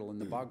wood turtle and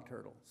the bog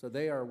turtle. So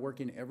they are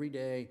working every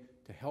day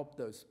to help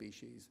those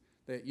species.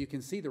 You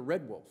can see the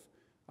red wolf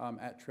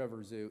at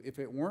Trevor Zoo. If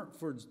it weren't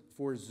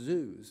for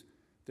zoos,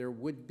 there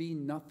would be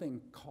nothing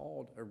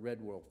called a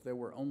red wolf. There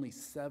were only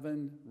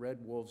 7 red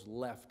wolves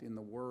left in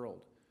the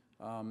world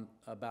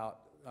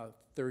about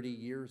 30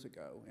 years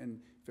ago. And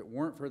if it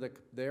weren't for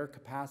their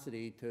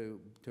capacity to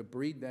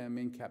breed them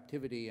in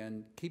captivity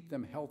and keep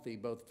them healthy,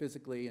 both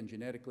physically and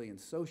genetically and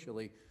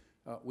socially,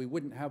 we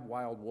wouldn't have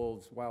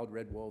wild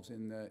red wolves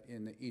in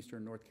the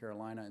eastern North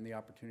Carolina, and the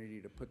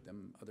opportunity to put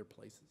them other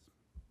places.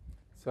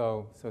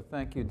 So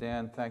thank you,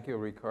 Dan. Thank you,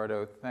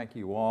 Ricardo. Thank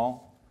you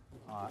all.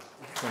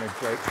 It's been a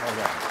great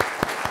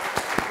program.